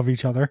mostly know of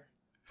each other.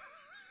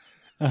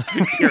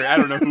 Gary, I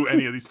don't know who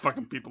any of these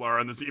fucking people are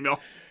on this email.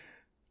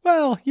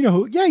 Well, you know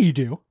who? Yeah, you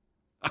do.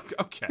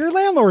 Okay. There are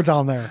landlords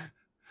on there.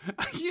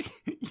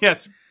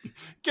 Yes.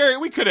 Gary,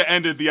 we could have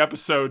ended the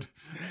episode.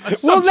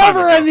 We'll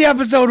never end the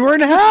episode. We're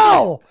in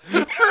hell.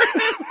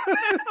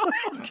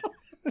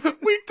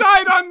 We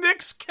died on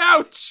Nick's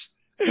couch.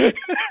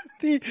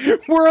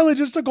 We're a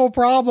logistical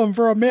problem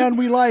for a man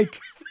we like.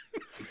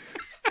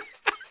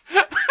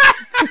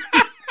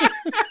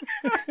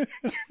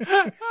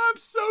 I'm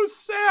so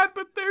sad,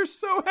 but they're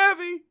so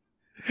heavy.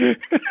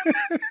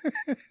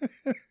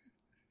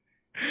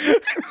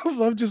 I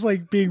love just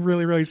like being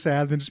really, really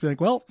sad, then just be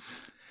like, well,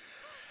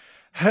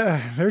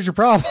 there's your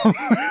problem.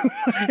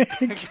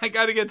 I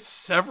got to get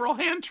several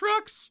hand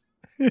trucks.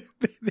 If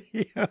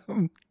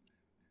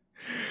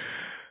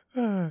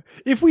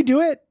we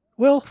do it,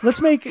 well,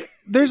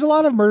 there's a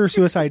lot of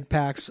murder-suicide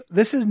packs.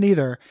 This is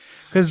neither,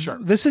 because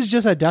This is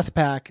just a death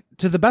pack.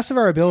 To the best of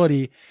our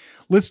ability,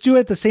 let's do it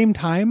at the same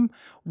time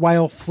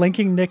while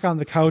flanking Nick on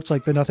the couch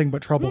like the Nothing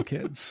But Trouble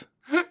kids.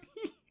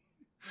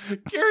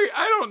 Gary,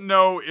 I don't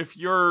know if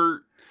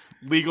your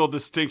legal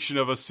distinction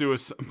of a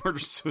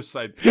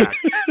murder-suicide pack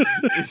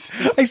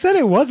I said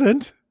it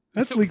wasn't.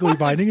 That's legally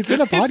binding. It's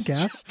in a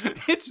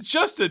podcast. It's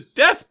just a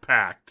death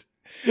pact.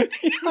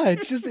 Yeah,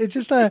 it's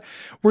just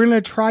we're going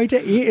to try to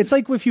aim. It's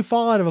like if you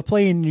fall out of a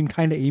plane, you can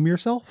kind of aim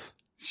yourself.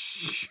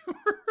 Sure.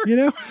 You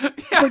know?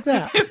 It's like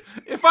that.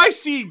 If I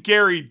see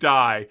Gary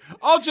die,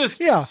 I'll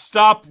just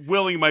stop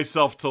willing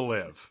myself to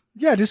live.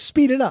 Yeah, just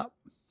speed it up.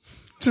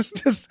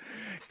 Just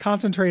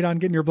concentrate on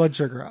getting your blood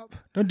sugar up.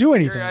 Don't do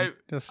anything. Gary,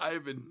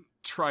 I've been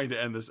trying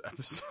to end this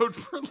episode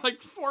for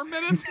like 4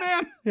 minutes,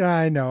 man. Yeah,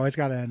 I know. It's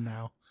got to end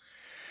now.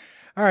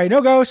 All right,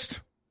 no ghost.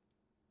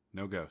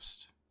 No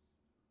ghost.